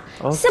kimia.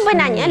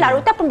 Sebenarnya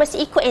larutan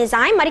pembersih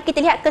ekoenzim, mari kita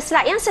lihat ke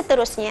slide yang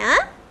seterusnya.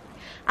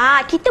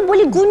 Kita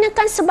boleh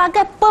gunakan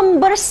sebagai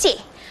pembersih.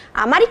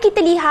 Mari kita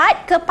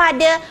lihat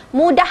kepada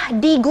mudah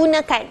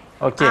digunakan.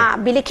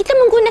 Bila kita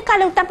menggunakan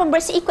larutan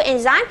pembersih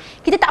ekoenzim,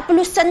 kita tak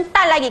perlu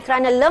sental lagi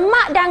kerana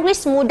lemak dan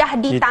gris mudah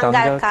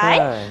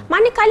ditanggalkan.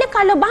 Manakala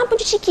kalau bahan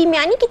pencuci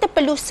kimia ni kita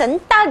perlu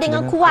sental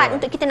dengan kuat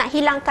untuk kita nak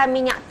hilangkan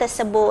minyak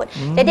tersebut.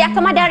 Jadi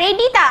Akmal dah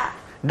ready tak?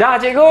 Dah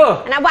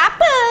cikgu. Nak buat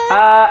apa?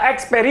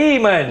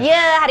 Eksperimen.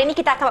 Ya, hari ini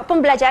kita akan buat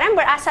pembelajaran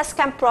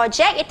berasaskan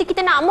projek, iaitu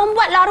kita nak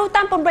membuat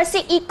larutan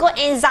pembersih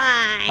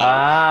ekoenzim.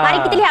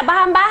 Mari kita lihat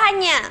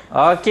bahan-bahannya.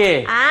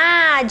 Okey.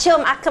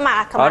 Jom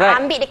Akmal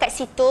ambil dekat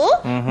situ.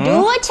 2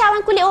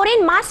 cawan kulit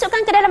oren,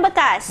 masukkan ke dalam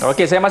bekas.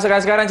 Okey, saya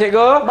masukkan sekarang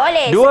cikgu.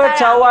 Boleh. 2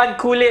 cawan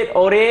kulit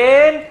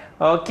oren.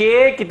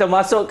 Okey, kita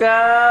masukkan.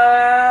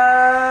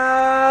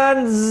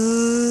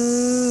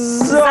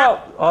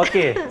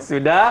 Okey,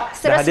 sudah.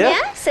 Seterusnya,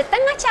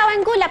 setengah cawan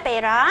gula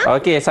perak.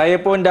 Okey, saya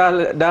pun dah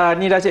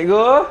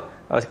cikgu.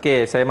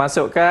 Okey, saya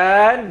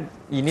masukkan.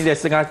 Ini dia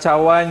setengah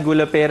cawan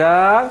gula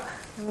perak.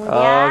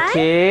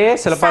 Okey,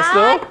 selepas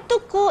tu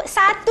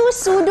satu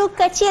sudu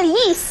kecil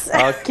yeast.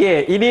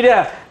 Okey, ini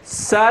dia.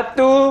 1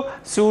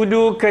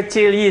 sudu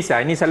kecil yeast.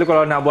 Ini selalu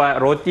kalau nak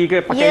buat roti ke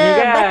pakai ni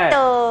kan?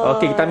 Betul.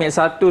 Okey, kita ambil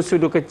 1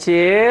 sudu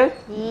kecil.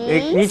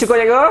 Ini cukup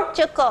cikgu?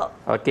 Cukup.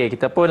 Okey,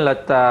 kita pun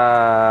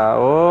letak.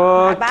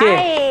 Okey.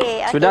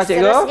 Baik. Sudah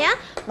cikgu? Seterusnya,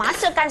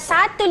 masukkan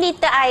 1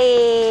 liter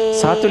air.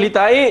 1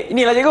 liter air?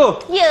 Ini lah cikgu?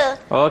 Ya.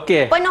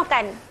 Okey.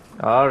 Penuhkan.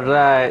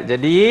 Alright,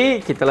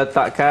 jadi kita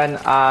letakkan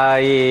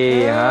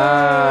air.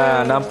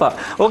 Nampak.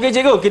 Okey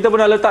cikgu, kita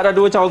pun dah letak dah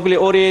 2 cawan kulit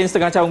oren,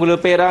 setengah cawan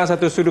gula perak, 1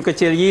 sudu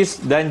kecil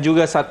yeast dan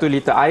juga 1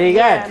 liter air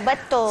kan? Ya,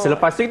 betul.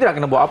 Selepas tu kita nak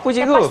kena buat apa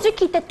cikgu? Lepas tu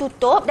kita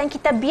tutup dan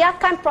kita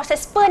biarkan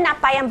proses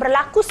penapaian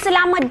berlaku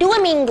selama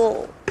 2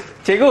 minggu.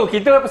 Cikgu,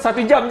 kita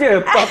 1 jam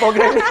je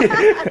program ni.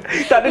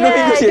 Tak ada 2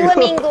 minggu cikgu.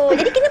 2 minggu.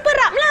 Jadi kena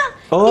perap lah.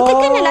 Kita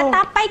kenalah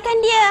tapaikan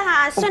dia.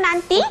 So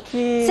nanti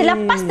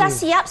selepas dah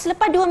siap,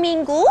 selepas 2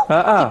 minggu,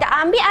 kita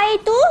ambil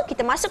air tu, kita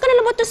masukkan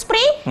dalam botol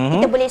spray.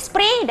 Kita boleh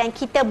spray dan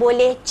kita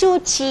boleh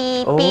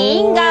cuci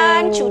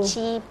pinggan,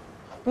 cuci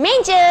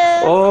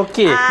meja.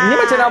 Okey. Ini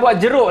macam nak buat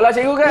jeruk lah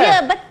cikgu kan? Ya,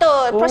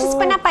 betul. Proses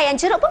penapaian.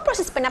 Jeruk pun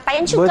proses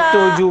penapaian juga.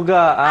 Betul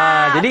juga.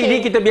 Jadi ini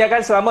kita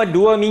biarkan selama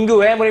 2 minggu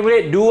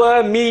murid-murid.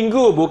 2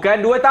 minggu, bukan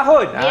 2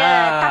 tahun.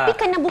 Ya, tapi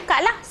kena buka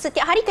lah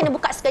setiap hari kena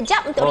buka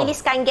sekejap untuk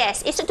riliskan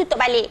gas. Esok tutup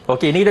balik.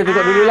 Okey, ni kita tutup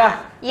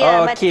dululah.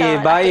 Ya,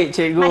 okey, betul. baik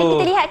cikgu. Mari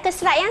kita lihat ke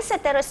slide yang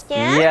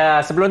seterusnya. Ya,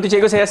 sebelum tu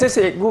cikgu saya rasa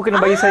cikgu kena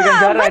bagi saya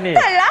ganjaran ni.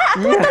 Betul lah.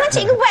 Aku tolong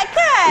cikgu buat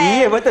kan?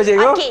 Ya, betul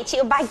cikgu. Okey,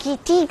 cikgu bagi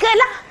 3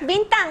 lah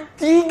bintang.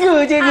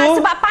 3 cikgu.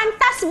 Sebab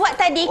pantas buat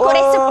tadi ikut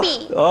resepi.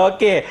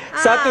 Okey,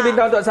 1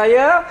 bintang untuk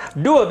saya,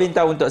 2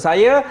 bintang untuk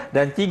saya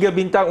dan 3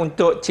 bintang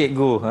untuk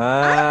cikgu.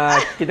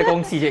 Kita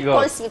kongsi cikgu.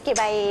 Kongsi, okey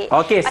baik.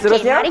 Okey,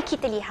 seterusnya. Mari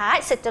kita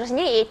lihat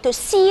seterusnya iaitu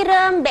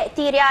serum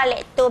bakteria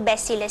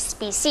lactobacillus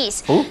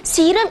species.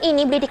 Serum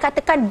ini boleh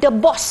dikatakan the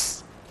boss.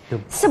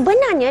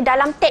 Sebenarnya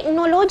dalam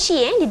teknologi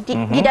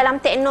di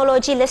dalam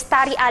teknologi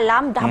lestari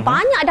alam dah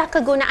banyak dah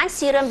kegunaan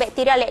serum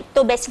bakteria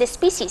lactobacillus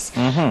species.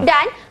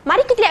 Dan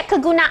mari kita lihat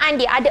kegunaan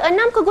dia. Ada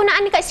 6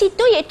 kegunaan dekat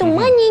situ iaitu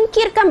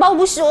menyingkirkan bau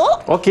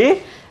busuk.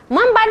 Okey.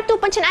 Membantu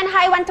pencernaan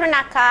haiwan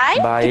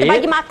ternakan, kita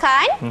bagi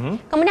makan,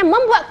 kemudian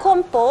membuat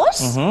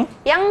kompos.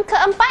 Yang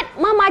keempat,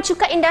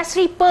 memajukan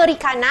industri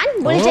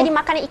perikanan, boleh jadi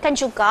makanan ikan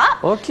juga.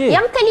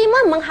 Yang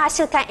kelima,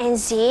 menghasilkan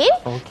enzim,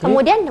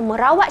 kemudian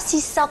merawat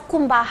sisa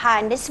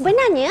kumbahan. Dan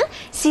sebenarnya,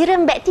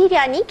 serum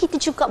bakteria ni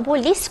kita juga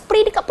boleh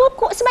spray dekat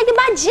pokok sebagai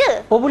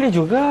baja. Oh, boleh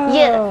juga.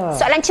 Ya,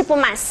 soalan cepu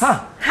mas.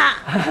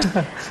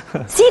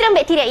 Serum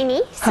bakteria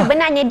ini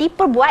sebenarnya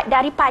diperbuat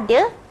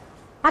daripada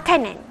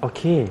makanan.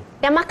 Okey.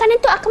 Dan makanan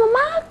tu akan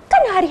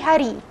memakan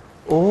hari-hari.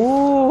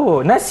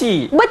 Oh,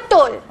 nasi.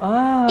 Betul.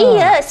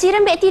 Iya,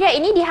 serum bakteria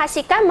ini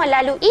dihasilkan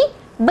melalui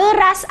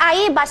beras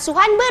air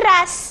basuhan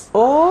beras.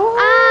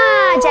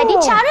 Jadi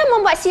cara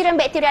membuat serum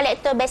bakteria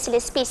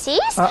lactobacillus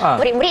species,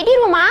 murid-murid di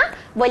rumah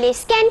boleh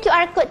scan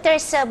QR code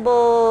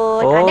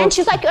tersebut. Dan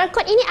juga QR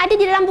code ini ada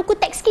di dalam buku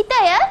teks kita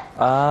ya.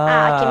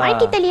 Okey, mari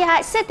kita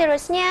lihat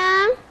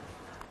seterusnya.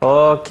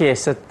 Okey,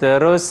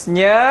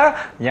 seterusnya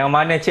yang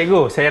mana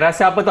cikgu? Saya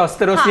rasa apa tahu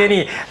seterusnya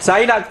ni.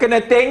 Saya nak kena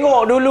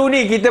tengok dulu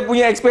ni kita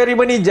punya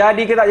eksperimen ni jadi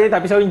ke tak jadi,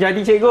 tapi selalu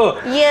jadi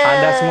cikgu.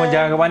 Anda semua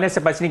jangan ke mana,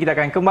 selepas ini kita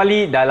akan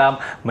kembali dalam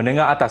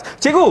Menengah Atas.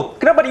 Cikgu,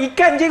 kenapa ada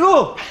ikan cikgu?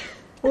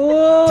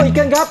 Oh,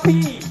 ikan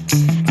gapi.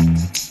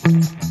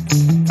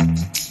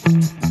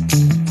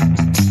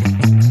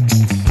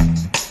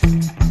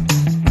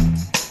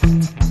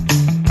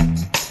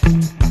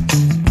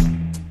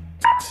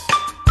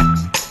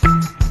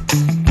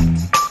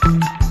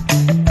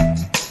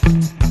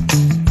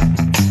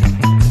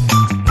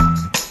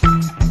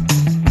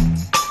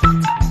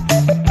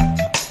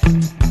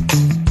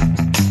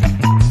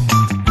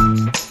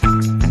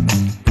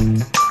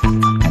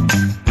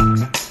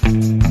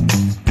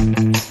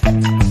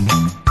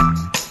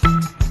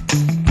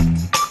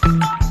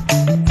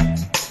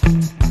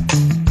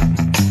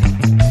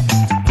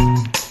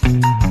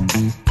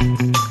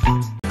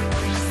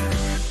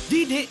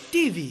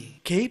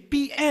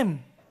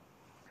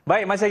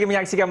 Baik, masih lagi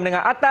menyaksikan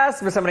Menengah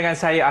Atas bersama dengan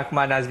saya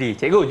Akmal Nazri.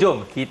 Cikgu,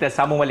 jom kita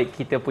sambung balik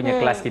kita punya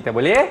kelas kita,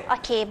 boleh?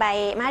 Okey,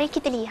 baik. Mari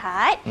kita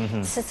lihat.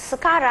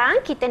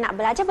 Sekarang kita nak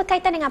belajar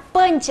berkaitan dengan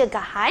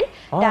pencegahan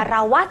dan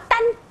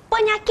rawatan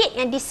penyakit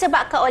yang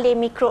disebabkan oleh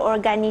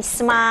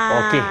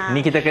mikroorganisma. Okey, ni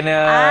kita kena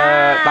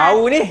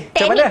tahu ni.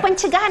 Teknik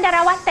pencegahan dan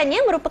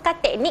rawatannya merupakan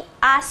teknik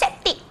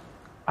aseptik.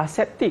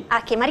 Aseptik?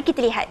 Okey, mari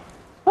kita lihat.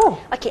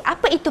 Okey,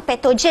 apa itu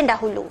patogen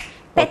dahulu?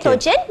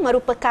 Patogen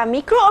merupakan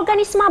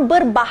mikroorganisma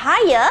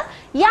berbahaya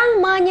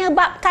yang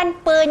menyebabkan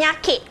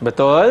penyakit.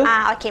 Betul.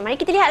 Okey, mari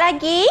kita lihat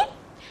lagi.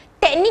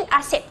 Teknik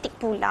aseptik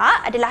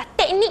pula adalah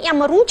teknik yang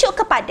merujuk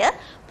kepada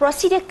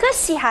prosedur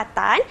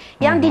kesihatan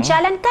yang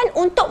dijalankan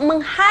untuk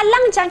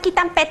menghalang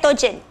jangkitan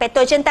patogen.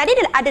 Patogen tadi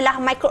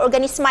adalah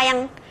mikroorganisma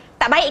yang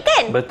tak baik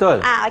kan? Betul.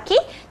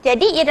 Okey.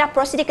 Jadi ia adalah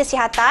prosedur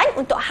kesihatan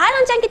untuk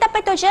halang jangkitan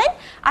patogen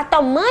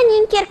atau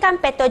menyingkirkan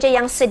patogen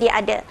yang sedia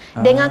ada.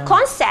 Dengan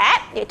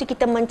konsep iaitu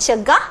kita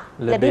mencegah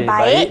lebih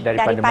baik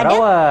daripada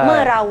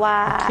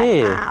merawat.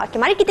 Okey,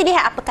 mari kita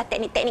lihat apakah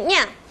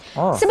teknik-tekniknya.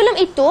 Sebelum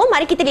itu,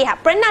 mari kita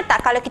lihat. Pernah tak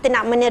kalau kita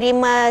nak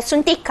menerima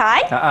suntikan,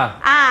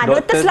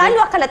 doktor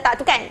selalu akan letak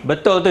tu kan?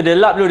 Betul tu, dia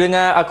lap dulu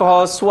dengan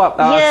alkohol swab.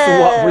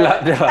 Swab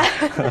pula dah.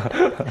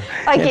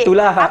 Okey,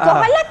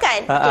 alkohol lah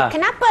kan? Okay,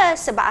 kenapa?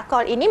 Sebab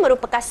alkohol ini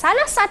merupakan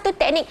salah satu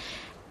teknik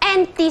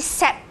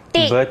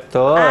antiseptik.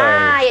 Betul.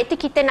 Iaitu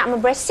kita nak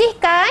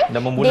membersihkan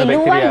dan membunuh di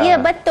luar bakteria. dia,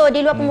 betul, di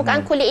luar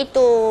permukaan kulit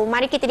itu.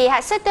 Mari kita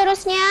lihat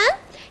seterusnya.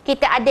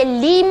 Kita ada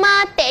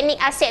 5 teknik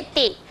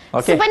aseptik.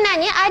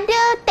 Sebenarnya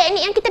ada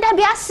teknik yang kita dah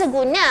biasa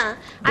guna.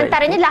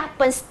 Antaranya adalah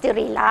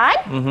pensterilan,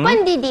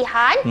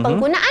 pendidihan,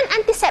 penggunaan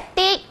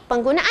antiseptik,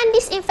 penggunaan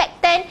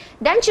disinfektan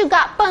dan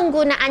juga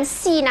penggunaan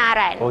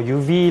sinaran.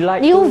 UV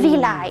light. UV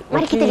light.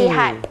 Mari kita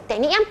lihat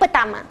teknik yang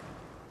pertama.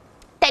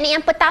 Teknik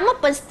yang pertama,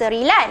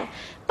 pensterilan.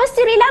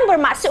 Pensterilan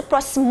bermaksud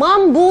proses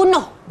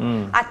membunuh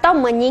atau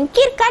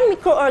menyingkirkan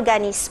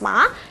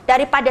mikroorganisma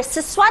daripada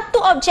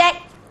sesuatu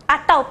objek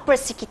atau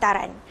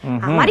persekitaran.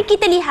 Mari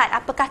kita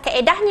lihat apakah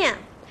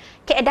kaedahnya.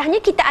 Kaedahnya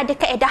kita ada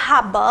kaedah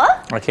haba,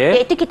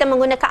 iaitu kita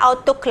menggunakan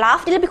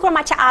autoclave. Dia lebih kurang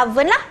macam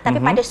oven lah,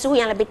 tapi pada suhu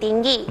yang lebih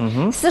tinggi.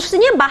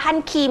 Seterusnya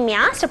bahan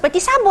kimia seperti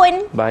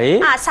sabun.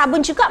 Baik.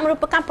 Sabun juga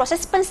merupakan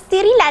proses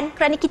pensterilan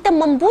kerana kita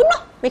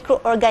membunuh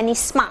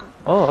mikroorganisma.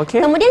 Oh, okey.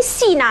 Kemudian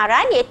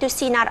sinaran iaitu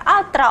sinar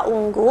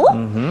ultraunggu.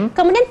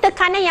 Kemudian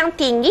tekanan yang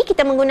tinggi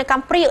kita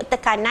menggunakan periuk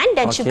tekanan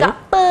dan juga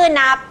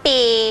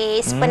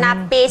penapis.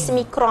 Penapis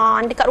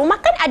mikron. Dekat rumah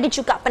kan ada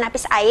juga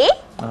penapis air.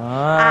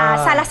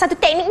 Salah satu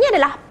tekniknya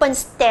adalah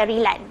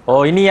pensterilan.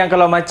 Oh, ini yang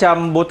kalau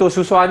macam botol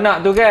susu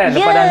anak tu kan,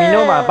 lepas dah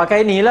minum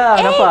pakai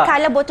inilah, nampak?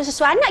 Kalau botol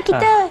susu anak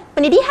kita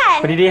pendidihan.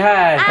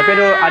 Tapi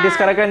ada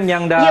sekarang kan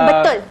yang dah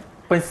betul.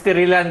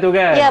 Pensterilan tu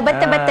kan? Ya,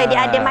 betul-betul.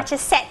 Dia ada macam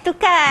set tu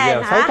kan.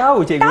 Ya, saya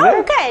tahu cikgu.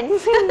 Tahu kan?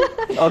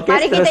 Okey,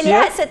 Mari kita seterusnya.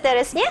 lihat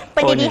seterusnya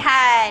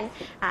pendidihan.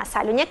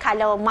 Selalunya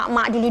kalau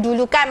mak-mak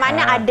dulu-dulu kan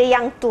mana ada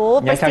yang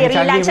tu Yang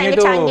pensterilan canggih-canggih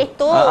canggih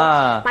tu.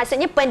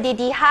 Maksudnya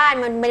pendidihan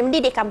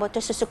mendidihkan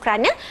botol susu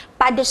kerana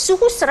pada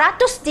suhu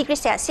 100 degree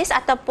Celsius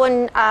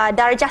ataupun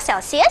darjah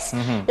Celsius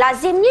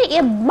lazimnya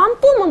ia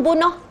mampu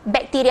membunuh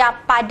bakteria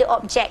pada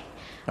objek.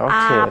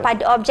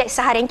 Pada objek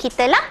seharian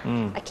kita lah.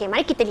 Okey,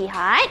 mari kita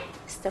lihat.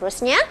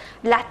 Seterusnya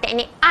adalah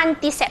teknik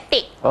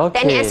antiseptik.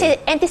 Teknik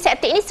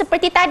antiseptik ini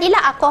seperti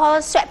tadilah alkohol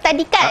swab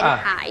tadi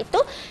kan. Itu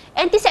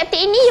antiseptik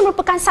ini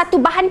merupakan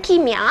satu bahan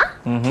kimia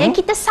yang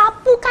kita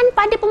sapukan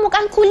pada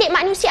permukaan kulit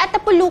manusia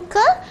ataupun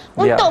luka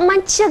untuk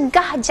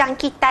mencegah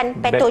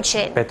jangkitan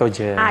patogen.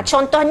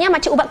 Contohnya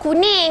macam ubat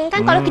kuning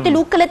kan, kalau kita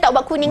luka letak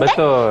ubat kuning kan.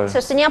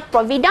 Seterusnya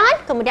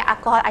providon, kemudian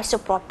alkohol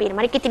isopropil.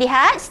 Mari kita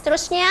lihat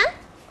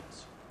seterusnya.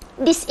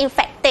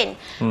 Disinfektan.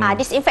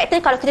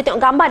 Disinfektan kalau kita tengok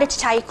gambar ada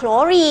cecair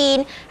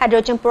klorin,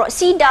 hidrogen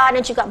peroksida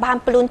dan juga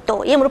bahan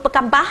peluntur. Ia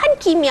merupakan bahan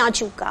kimia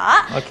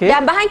juga.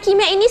 Dan bahan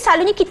kimia ini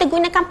selalunya kita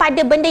gunakan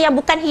pada benda yang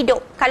bukan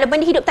hidup. Kalau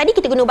benda hidup tadi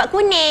kita guna ubat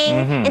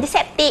kuning,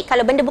 antiseptik.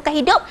 Kalau benda bukan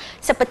hidup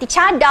seperti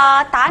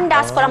cadar,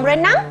 tandas, kolam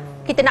renang,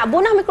 kita nak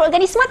bunuh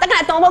mikroorganisma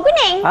takkan nak tuang ubat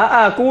kuning.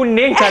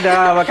 Kuning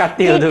cadar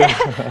katil tu.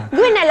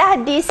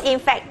 Gunalah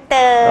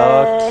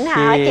disinfektan.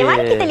 Okey,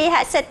 mari kita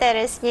lihat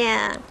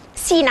seterusnya.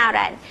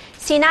 Sinaran.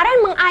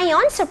 Sinaran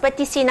mengayon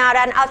seperti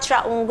sinaran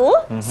ultraunggu,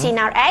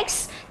 sinar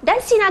X dan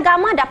sinar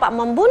gamma dapat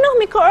membunuh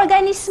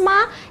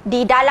mikroorganisma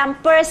di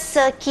dalam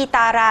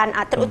persekitaran.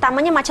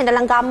 Terutamanya macam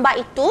dalam gambar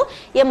itu,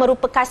 ia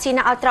merupakan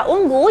sinar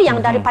ultraunggu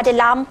yang daripada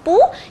lampu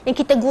yang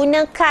kita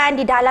gunakan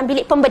di dalam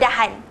bilik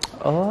pembedahan.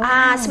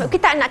 Sebab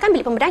kita nakkan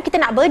bilik pembedahan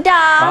kita nak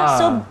bedah.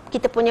 So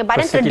kita punya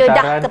badan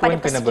terdedah kepada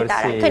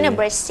persekitaran. Kena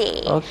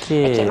bersih.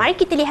 Okey, mari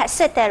kita lihat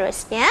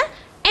seterusnya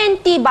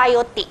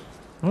antibiotik.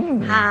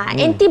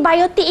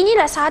 Antibiotik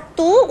inilah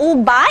satu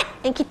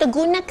ubat yang kita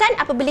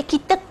gunakan apabila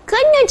kita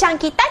kena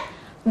jangkitan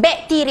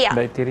bakteria.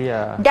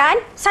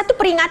 Dan satu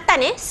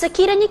peringatan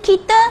sekiranya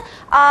kita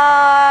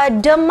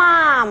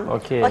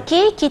demam,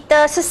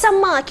 kita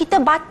sesama,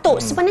 kita batuk,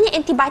 sebenarnya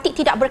antibiotik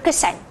tidak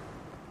berkesan.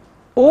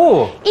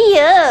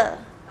 Iya.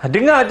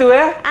 Dengar tu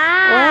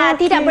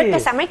tidak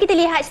berkesan. Mari kita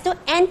lihat situ,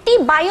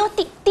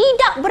 antibiotik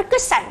tidak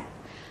berkesan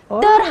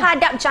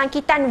terhadap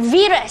jangkitan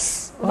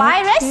virus.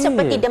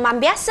 Seperti demam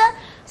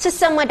biasa,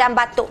 sesama dan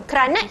batuk.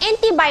 Kerana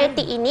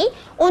antibiotik ini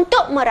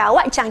untuk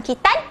merawat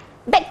jangkitan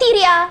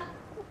bakteria.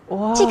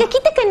 Jika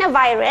kita kena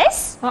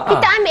virus,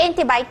 kita ambil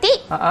antibiotik,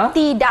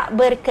 tidak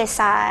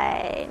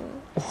berkesan.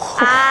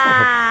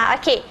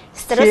 Okey,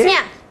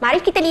 seterusnya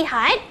mari kita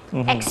lihat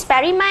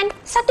eksperimen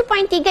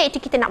 1.3 itu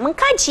kita nak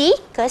mengkaji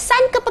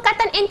kesan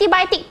kepekatan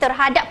antibiotik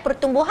terhadap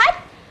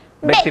pertumbuhan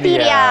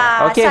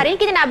bakteria. Hari ini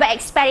kita nak buat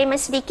eksperimen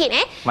sedikit.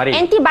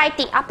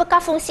 Antibiotik. Apakah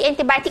fungsi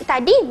antibiotik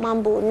tadi?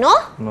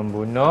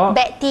 Membunuh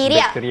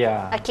bakteria.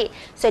 Okey.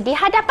 So di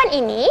hadapan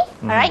ini,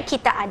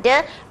 kita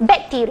ada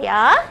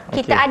bakteria.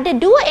 Kita ada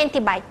dua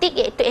antibiotik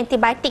iaitu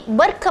antibiotik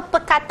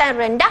berkepekatan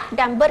rendah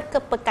dan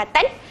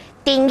berkepekatan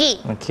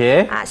tinggi.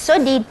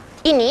 So di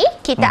ini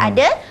kita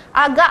ada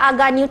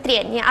agar-agar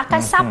nutrien yang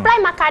akan supply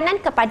makanan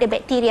kepada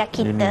bakteria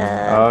kita.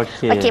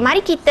 Okey, mari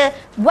kita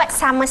buat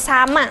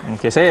sama-sama.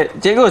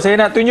 Cikgu, saya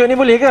nak tunjuk ni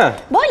boleh ke?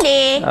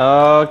 Boleh.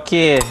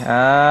 Okey.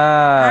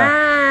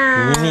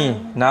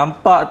 Ini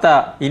nampak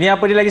tak? Ini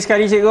apa dia lagi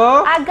sekali,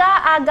 cikgu?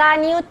 Agar-agar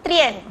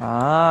nutrien.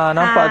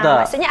 Nampak tak?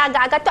 Maksudnya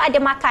agar-agar tu ada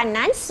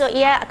makanan, so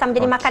ia akan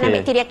menjadi makanan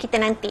bakteria kita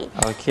nanti.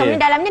 Kemudian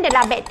dalamnya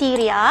adalah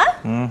bakteria.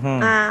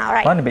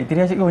 Mana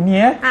bakteria, cikgu? Ni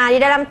di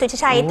dalam tu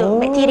cecair tu,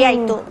 bakteria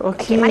itu.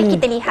 Okey, mari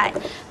kita lihat.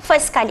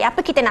 First kali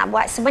apa kita nak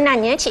buat?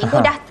 Sebenarnya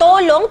cikgu dah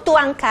tolong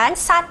tuangkan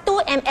 1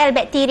 ml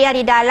bakteria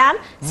di dalam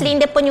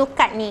silinder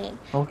penyukat ni.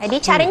 Jadi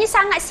caranya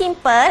sangat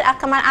simple.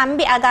 Akmal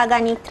ambil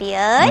agar-agar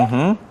nutrien.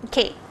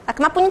 Okey,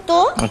 Akmal punya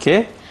tu.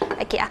 Okey,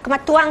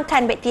 Akmal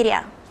tuangkan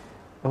bakteria.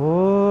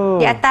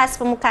 Di atas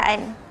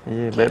permukaan.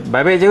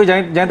 Baik-baik cikgu,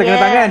 jangan terkena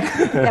tangan.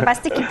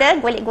 Lepas tu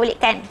kita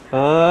golek-golekkan.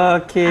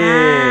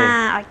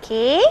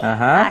 Okey.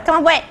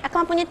 Akmal buat.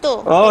 Akmal punya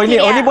tu.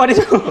 Ini pun ada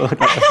tu.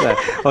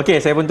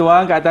 Okey, saya pun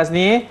tuang kat atas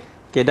ni.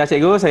 Okey, dah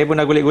cikgu, saya pun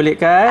dah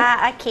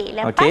golek-golekkan. Okey,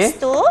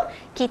 lepas tu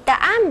kita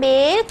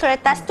ambil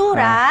kertas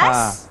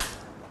turas.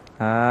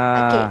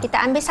 Okey, kita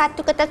ambil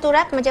satu kertas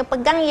turas, macam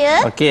pegang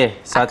ya.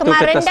 Okey, satu Akmal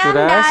kertas turas.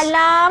 rendam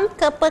dalam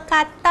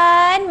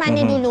kepekatan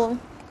mana dulu?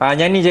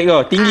 Yang ni cikgu,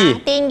 tinggi.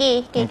 Tinggi.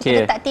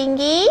 Kita letak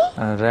tinggi.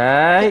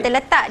 Kita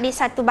letak di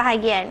satu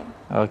bahagian.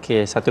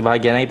 Okey, satu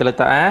bahagian yang kita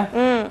letak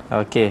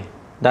Okey.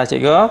 Dah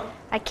cikgu.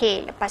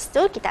 Okey, lepas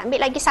tu kita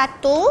ambil lagi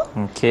satu.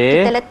 Okey.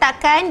 Kita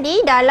letakkan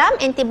di dalam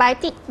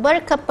antibiotik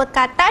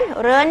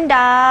berkepekatan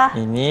rendah.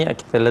 Ini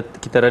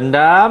kita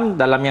rendam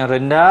dalam yang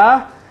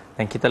rendah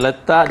dan kita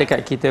letak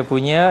dekat kita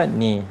punya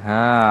ni.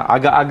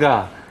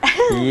 Agar-agar.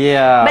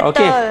 Ya. Betul.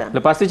 Okey.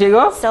 Lepas tu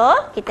cikgu?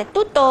 So, kita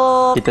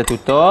tutup. Kita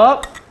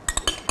tutup.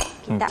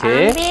 Kita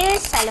ambil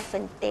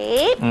cellophane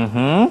tape.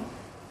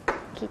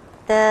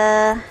 Kita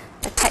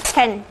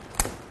lekatkan.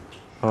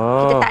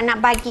 Kita tak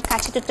nak bagi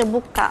kaca tu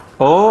terbuka.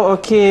 Oh,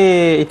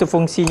 okey. Itu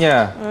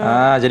fungsinya.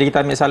 Jadi kita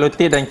ambil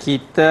selotip dan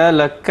kita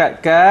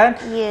lekatkan.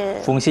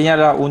 Fungsinya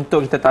adalah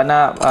untuk kita tak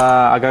nak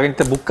agar ini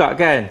terbuka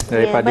kan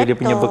daripada dia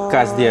punya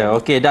bekas dia.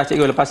 Okey, dah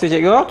cikgu. Lepas tu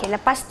cikgu? Okey,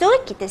 lepas tu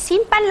kita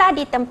simpanlah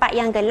di tempat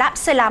yang gelap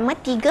selama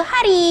 3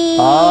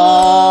 hari.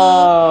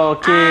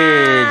 Okey.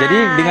 Jadi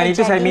dengan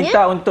itu saya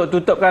minta untuk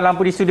tutupkan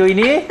lampu di studio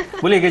ini.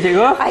 Boleh ke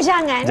cikgu?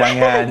 Jangan.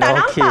 Jangan. Tak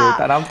nampak.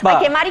 Tak nampak.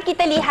 Okey, mari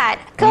kita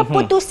lihat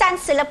keputusan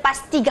selepas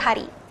 3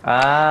 hari.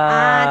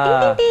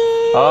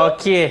 Ting.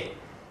 Okey.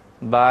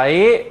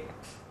 Baik.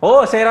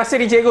 Oh, saya rasa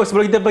ni cikgu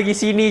sebelum kita pergi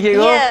sini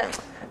cikgu.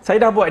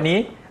 Saya dah buat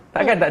ni.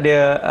 Takkan tak ada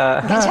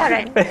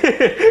ganjaran.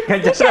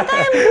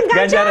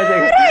 Ganjaran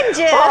cikgu.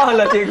 Je. Oh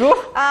lah cikgu.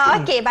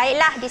 Okey,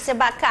 baiklah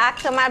disebabkan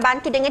Akmal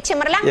bantu dengan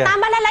cemerlang,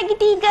 tambahlah lagi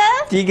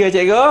 3. 3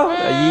 cikgu.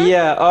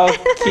 Ya,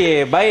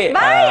 okey. Baik.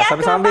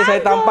 Sambil-sambil saya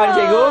tampan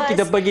cikgu,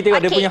 kita pergi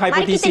tengok dia punya hipotesis dia.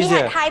 Mari kita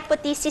lihat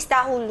hipotesis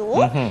dahulu,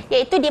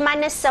 iaitu di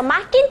mana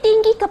semakin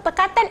tinggi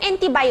kepekatan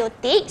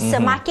antibiotik,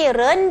 semakin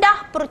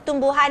rendah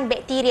pertumbuhan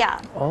bakteria.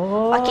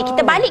 Okey,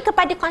 kita balik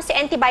kepada konsep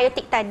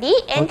antibiotik tadi.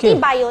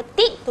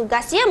 Antibiotik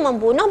tugasnya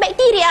membunuh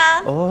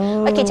bakteria.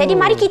 Okey, jadi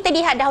mari kita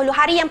lihat dahulu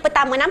hari yang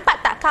pertama. Nampak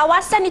tak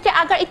kawasan itu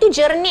agar itu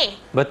jernih?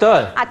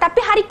 Betul. Tapi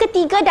hari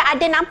ketiga dah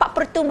ada nampak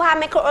pertumbuhan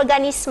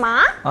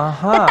mikroorganisma.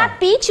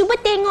 Tetapi cuba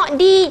tengok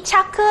di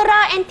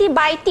cakera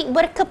antibiotik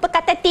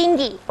berkepekatan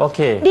tinggi.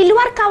 Okey. Di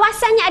luar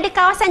kawasannya ada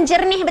kawasan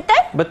jernih, betul?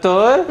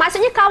 Betul.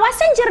 Maksudnya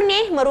kawasan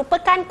jernih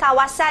merupakan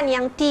kawasan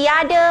yang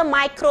tiada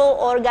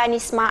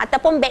mikroorganisma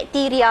ataupun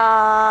bakteria.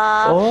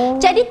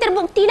 Jadi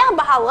terbuktilah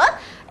bahawa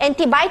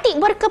antibiotik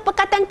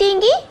berkepekatan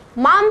tinggi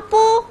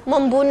mampu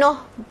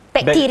membunuh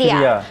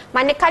bakteria.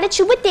 Manakala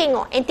cuba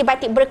tengok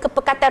antibiotik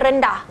berkepekatan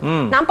rendah.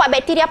 Nampak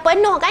bakteria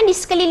penuh kan di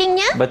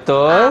sekelilingnya?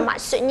 Betul.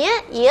 Maksudnya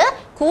ia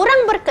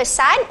kurang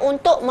berkesan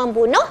untuk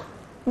membunuh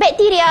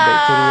bakteria.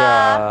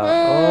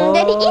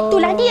 Jadi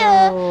itulah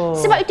dia.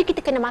 Sebab itu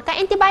kita kena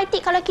makan antibiotik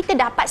kalau kita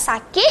dapat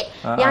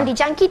sakit yang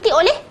dijangkiti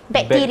oleh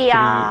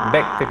bakteria.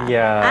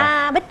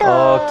 Betul.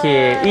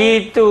 Okey,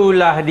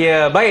 itulah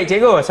dia. Baik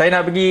cikgu, saya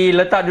nak pergi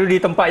letak dulu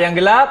di tempat yang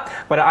gelap.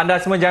 Pada anda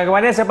semua jangan ke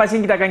mana. Selepas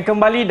ini kita akan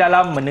kembali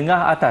dalam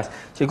Menengah Atas.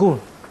 Cikgu,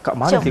 kat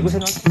mana cikgu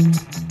saya nak?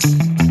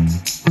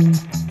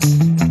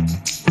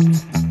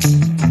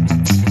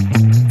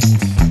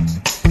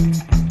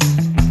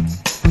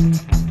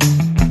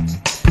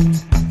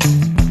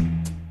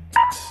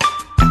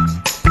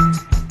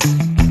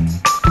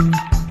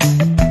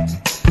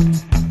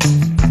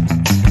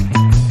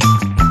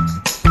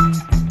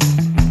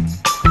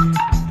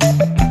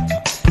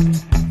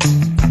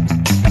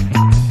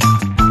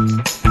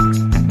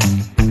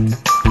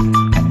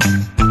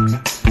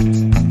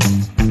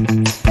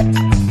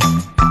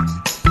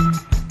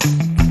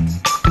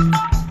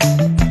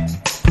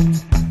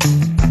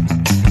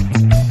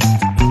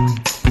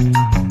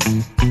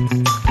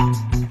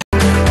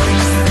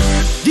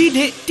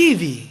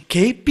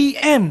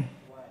 KPM.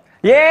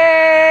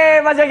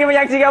 Masih lagi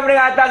menyaksikan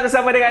Menengah Atas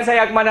bersama dengan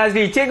saya Akmal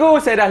Nazri.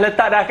 Cikgu, saya dah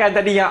letak dah kan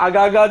tadi yang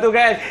agak-agak tu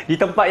kan di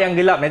tempat yang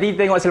gelap. Nanti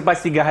kita tengok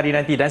selepas 3 hari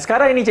nanti. Dan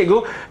sekarang ini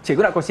cikgu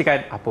nak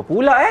kongsikan apa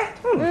pula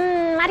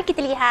Mari kita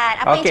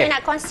lihat apa yang cikgu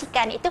nak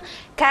kongsikan. Itu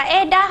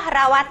kaedah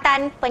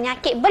rawatan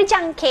penyakit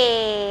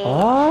berjangkit.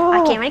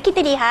 Okey, mari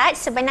kita lihat.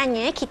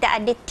 Sebenarnya kita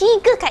ada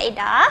 3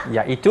 kaedah.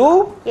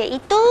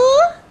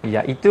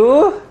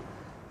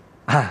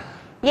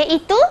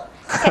 Iaitu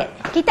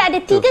kita ada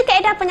 3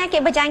 kaedah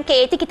penyakit berjangkit,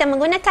 iaitu kita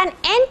menggunakan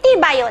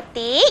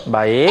antibiotik,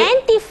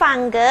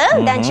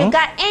 antifungal dan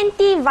juga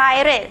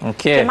antiviral.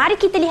 Okey, mari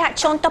kita lihat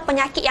contoh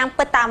penyakit yang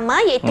pertama,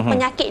 iaitu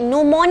penyakit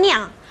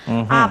pneumonia.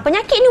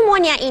 Penyakit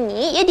pneumonia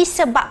ini ia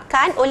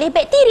disebabkan oleh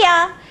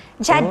bakteria.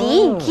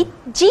 Jadi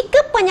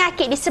jika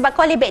penyakit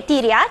disebabkan oleh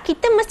bakteria,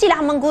 kita mestilah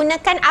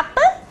menggunakan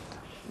apa?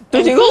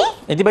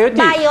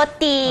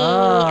 Antibiotik.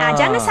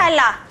 Jangan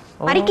salah.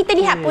 Mari kita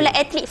lihat pula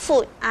athlete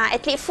foot.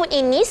 Athlete foot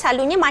ini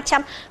selalunya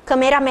macam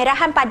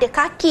kemerah-merahan pada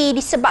kaki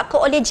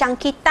disebabkan oleh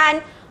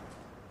jangkitan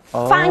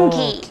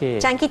fungi,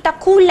 jangkitan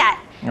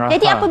kulat.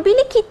 Jadi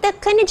apabila kita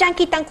kena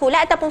jangkitan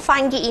kulat ataupun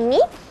fungi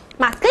ini,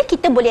 maka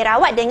kita boleh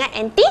rawat dengan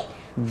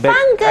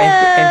antifungal.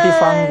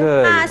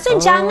 So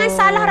jangan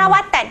salah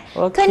rawatan.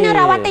 Kena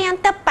rawatan yang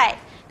tepat.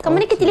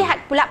 Kemudian kita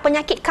lihat pula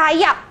penyakit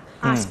kayap.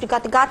 Seperti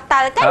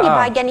gatal-gatal kan di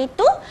bahagian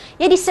itu,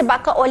 ia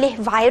disebabkan oleh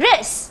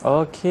virus.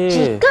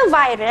 Jika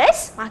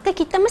virus, maka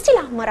kita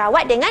mestilah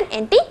merawat dengan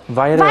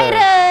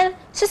antiviral.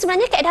 So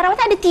sebenarnya kaedah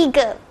rawatan ada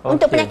 3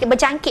 untuk penyakit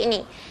berjangkit ni.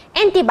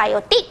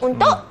 Antibiotik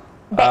untuk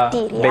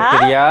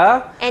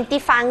bakteria.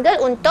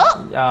 Antifungal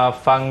untuk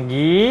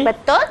fungi.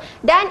 Betul.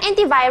 Dan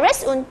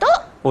antivirus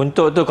untuk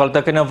tu kalau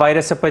terkena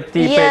virus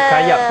seperti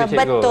kayak tu,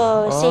 cikgu.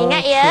 Betul. So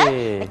ingat ya.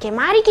 Okey,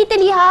 mari kita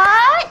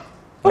lihat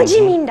uji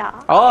minda.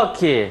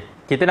 Okey.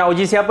 Kita nak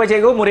uji siapa,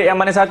 cikgu? Murid yang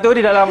mana satu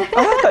di dalam...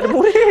 tak ada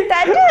murid.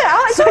 Tak ada.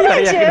 Awak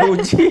saya je. yang kena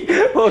uji.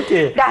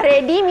 Okey. Dah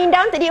ready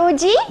minda untuk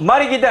diuji?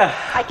 Mari kita.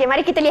 Okey,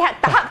 mari kita lihat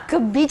tahap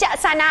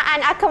kebijaksanaan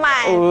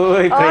Akmal.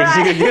 Oi,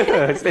 pressure je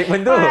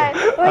statement tu.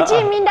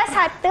 Uji minda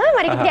 1.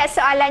 Mari kita lihat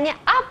soalannya.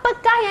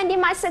 Apakah yang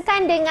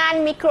dimaksudkan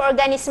dengan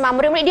mikroorganisma?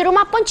 Murid-murid di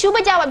rumah pun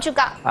cuba jawab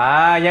juga.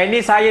 Yang ini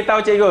saya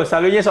tahu, cikgu.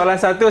 Selalunya soalan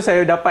satu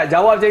saya dapat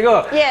jawab,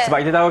 cikgu. Yeah.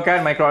 Sebab kita tahu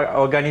kan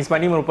mikroorganisma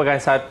ni merupakan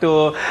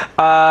satu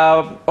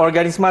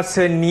organisma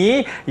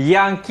seni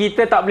yang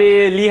kita tak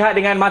boleh lihat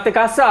dengan mata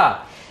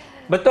kasar.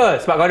 Betul.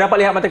 Sebab kalau dapat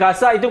lihat mata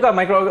kasar, itu kan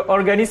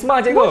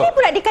mikroorganisma, cikgu. Boleh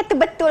pula dikata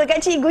betul kat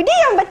cikgu. Dia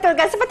yang betul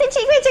kan? Seperti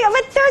cikgu yang cakap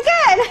betul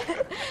kan?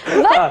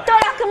 Betul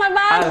lah, Kemal.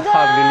 Bagus.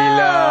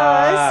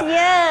 Alhamdulillah.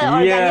 Ya.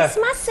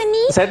 Organisma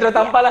seni. Saya terus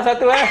tampaklah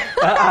satu.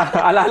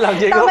 Alah-alah,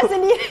 cikgu. Tambah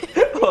sendiri.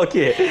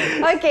 Okey.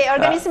 Okey,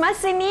 organisma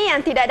seni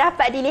yang tidak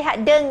dapat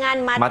dilihat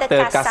dengan mata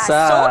kasar.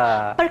 So,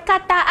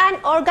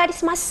 perkataan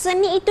organisma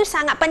seni itu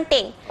sangat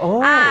penting.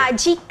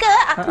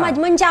 Jika Akmal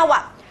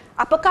menjawab,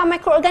 apakah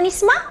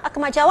mikroorganisma?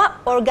 Akmal jawab,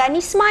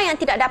 organisma yang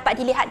tidak dapat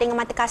dilihat dengan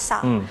mata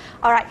kasar.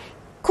 Alright.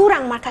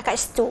 Kurang markah kat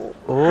situ.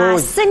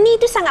 Seni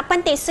itu sangat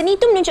penting. Seni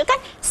itu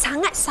menunjukkan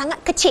sangat-sangat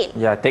kecil.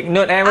 Ya, take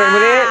note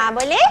murid.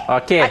 Boleh?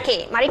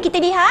 Okey, mari kita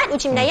lihat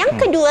uji minda yang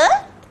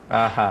kedua.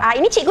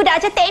 Ini cikgu dah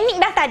ajar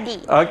teknik dah tadi.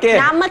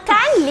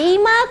 Namakan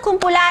 5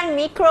 kumpulan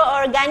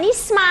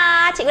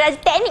mikroorganisma. Cikgu dah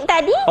ajar teknik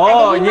tadi.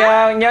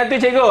 Yang tu,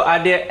 cikgu.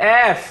 Ada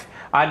F,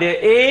 ada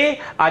A,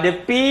 ada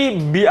P,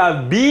 B,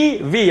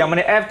 V. Yang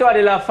mana F tu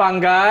adalah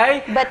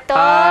fungi. Betul.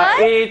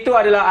 A tu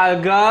adalah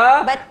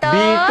alga. Betul. B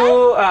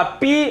tu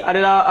P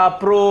adalah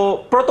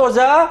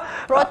protozoa.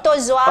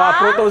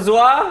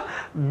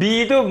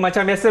 B tu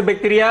macam biasa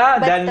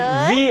bakteria. Dan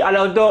V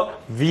adalah untuk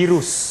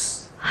virus.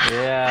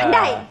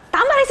 Pandai.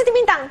 Tambah lagi 1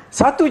 bintang.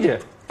 Satu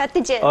je? Satu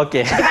je.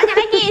 Okey. Ada banyak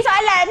lagi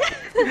soalan.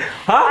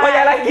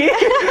 Banyak lagi?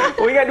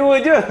 Ingat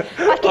 2 je.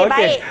 Okey,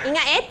 baik.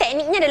 Ingat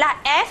tekniknya adalah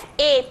F,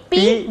 A, P,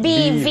 B,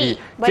 V.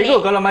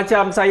 Cikgu, kalau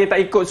macam saya tak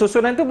ikut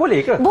susunan tu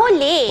boleh ke?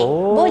 Boleh.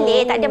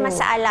 Boleh, tak ada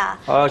masalah.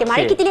 Okey,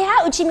 mari kita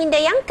lihat uji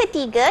minda yang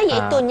ketiga,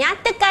 iaitu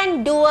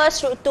nyatakan 2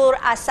 struktur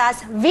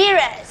asas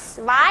virus.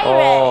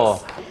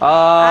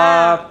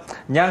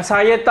 Yang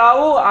saya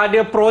tahu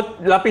ada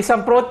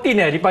lapisan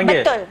protein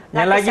dipanggil. Betul.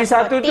 Yang lagi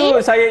satu tu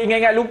saya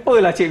ingat-ingat lupa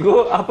lah,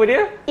 cikgu. Apa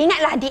dia?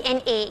 Ingatlah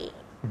DNA.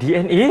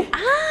 DNA?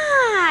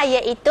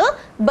 Iaitu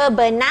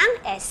berbenang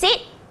asid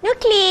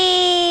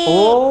nukleik.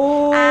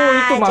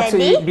 Itu maksud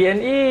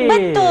DNA.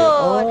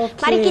 Betul.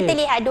 Mari kita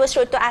lihat 2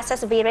 struktur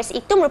asas virus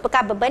itu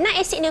merupakan berbenang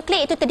asid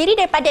nukleik. Itu terdiri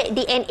daripada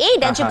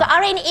DNA dan juga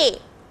RNA.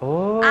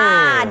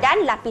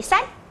 Dan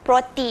lapisan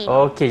protein.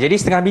 Okey, jadi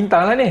setengah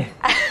bintang lah ni.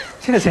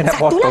 Saya nak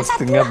potong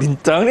setengah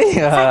bintang ni.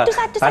 Satu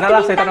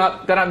bintang. Saya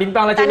tak nak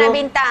bintang lah, cikgu. Tak nak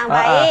bintang.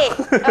 Baik.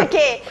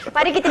 Okey.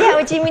 Mari kita lihat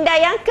uji minda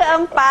yang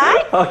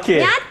keempat.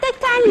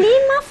 Nyatakan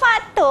 5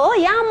 faktor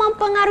yang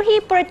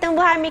mempengaruhi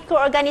pertumbuhan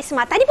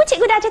mikroorganisma. Tadi pun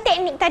cikgu dah ajar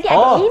teknik tadi.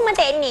 Ada 5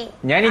 teknik.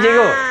 Yang ni,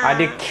 cikgu.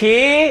 Ada K,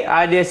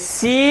 ada C,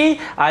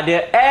 ada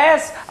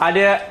S,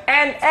 ada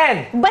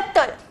N.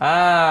 Betul.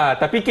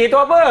 Tapi K tu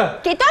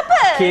apa? K tu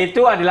apa? K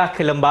tu adalah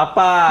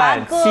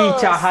kelembapan. Bagus.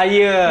 C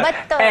cahaya.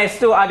 Betul. S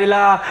tu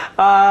adalah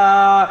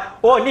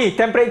ni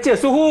temperature,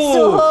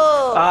 suhu.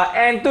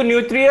 N tu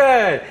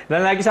nutrient.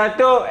 Dan lagi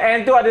satu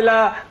N tu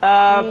adalah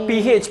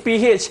pH,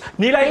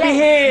 nilai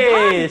pH.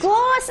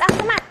 Bagus,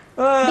 Ahmad.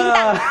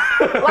 Bintang.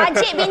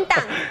 Wajib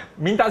bintang.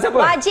 Bintang siapa?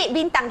 Wajib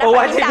bintang. Dapat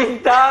wajib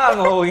bintang.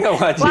 Ingat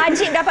wajib.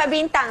 Wajib dapat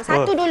bintang.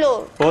 Satu dulu.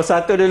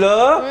 Satu dulu.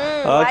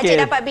 Wajib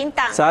dapat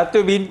bintang. 1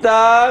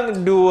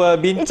 bintang,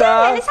 2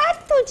 bintang. Jangan,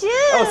 satu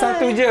je.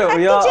 Satu je.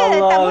 Ya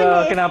Allah. Tak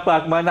boleh. Kenapa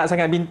aku nak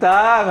sangat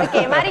bintang?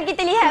 Okey, mari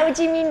kita lihat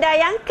uji minda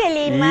yang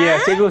kelima.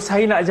 Ya, cikgu,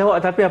 saya nak jawab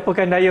tapi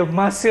apakan daya,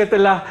 masa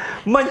telah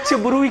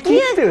menceburui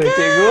kita,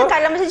 cikgu.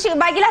 Kalau masa cikgu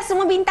bagilah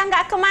semua bintang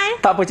kat Akmal.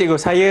 Tak apa, cikgu.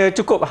 Saya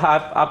cukup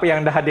apa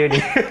yang dah ada ni.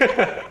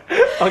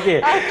 Okey.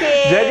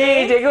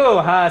 Jadi, cikgu,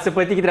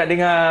 seperti kita nak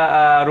dengar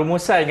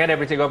rumusan kan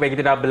daripada cikgu apa yang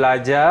kita dah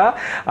belajar,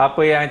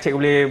 apa yang cikgu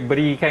boleh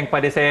berikan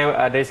kepada saya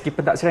dari segi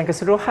pentaksiran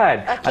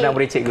keseluruhan anak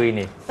murid cikgu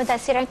ini.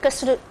 Pentaksiran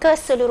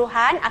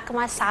keseluruhan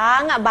Akmal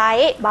sangat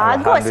baik,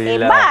 bagus,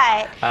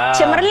 hebat,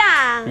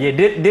 cemerlang. Ya,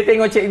 dia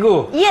tengok cikgu.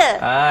 Ya.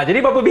 Jadi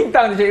berapa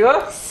bintang tu,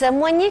 cikgu?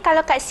 Semuanya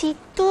kalau kat situ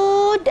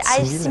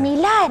ada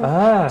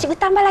 9. Cikgu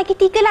tambah lagi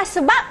 3 lah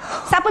sebab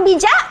siapa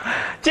bijak?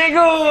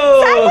 Cikgu.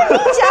 Saya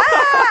bijak.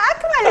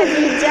 Akmal lah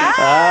bijak.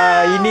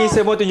 Ini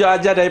semua tunjuk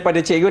ajar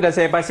daripada cikgu dan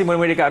saya pasti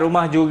murid-murid dekat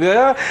rumah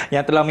juga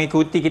yang telah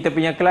mengikuti kita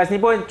punya kelas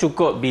ni pun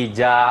cukup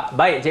bijak.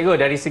 Baik, cikgu,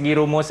 dari segi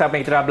rumusan apa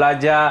yang kita dah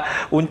belajar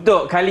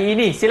untuk kali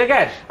ini,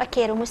 silakan.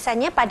 Okey,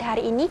 rumusannya pada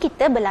hari ini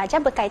kita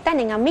belajar berkaitan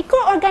dengan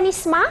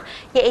mikroorganisma,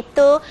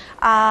 iaitu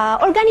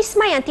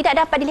organisma yang tidak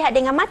dapat dilihat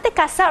dengan mata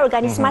kasar,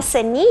 organisma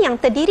seni yang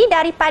terdiri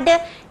daripada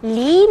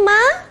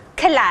 5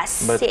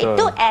 kelas. Betul.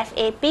 Iaitu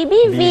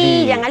FAPBV.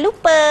 Jangan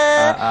lupa.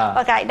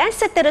 Okey, dan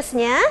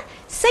seterusnya,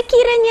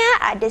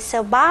 sekiranya ada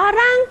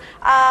sebarang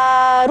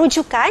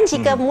rujukan,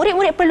 jika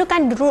murid-murid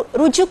perlukan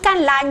rujukan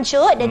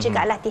lanjut dan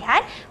juga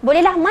latihan,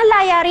 bolehlah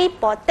melayari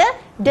portal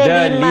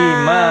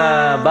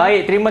Delima.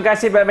 Baik, terima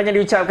kasih banyak-banyak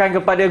diucapkan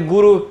kepada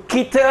guru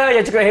kita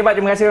yang cukup hebat.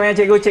 Terima kasih banyak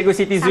Cikgu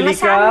Siti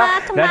Zulaikha.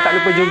 Dan tak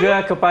lupa juga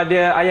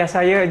kepada ayah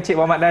saya, Encik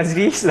Muhammad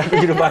Nazri,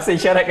 selaku jurubahasa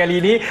isyarat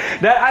kali ini.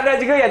 Dan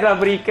anda juga yang telah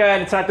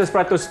berikan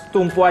 100%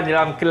 tumpuan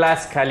dalam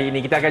kelas kali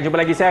ini. Kita akan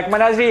jumpa lagi. Saya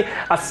Muhammad Nazri.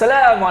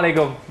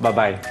 Assalamualaikum.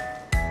 Bye-bye.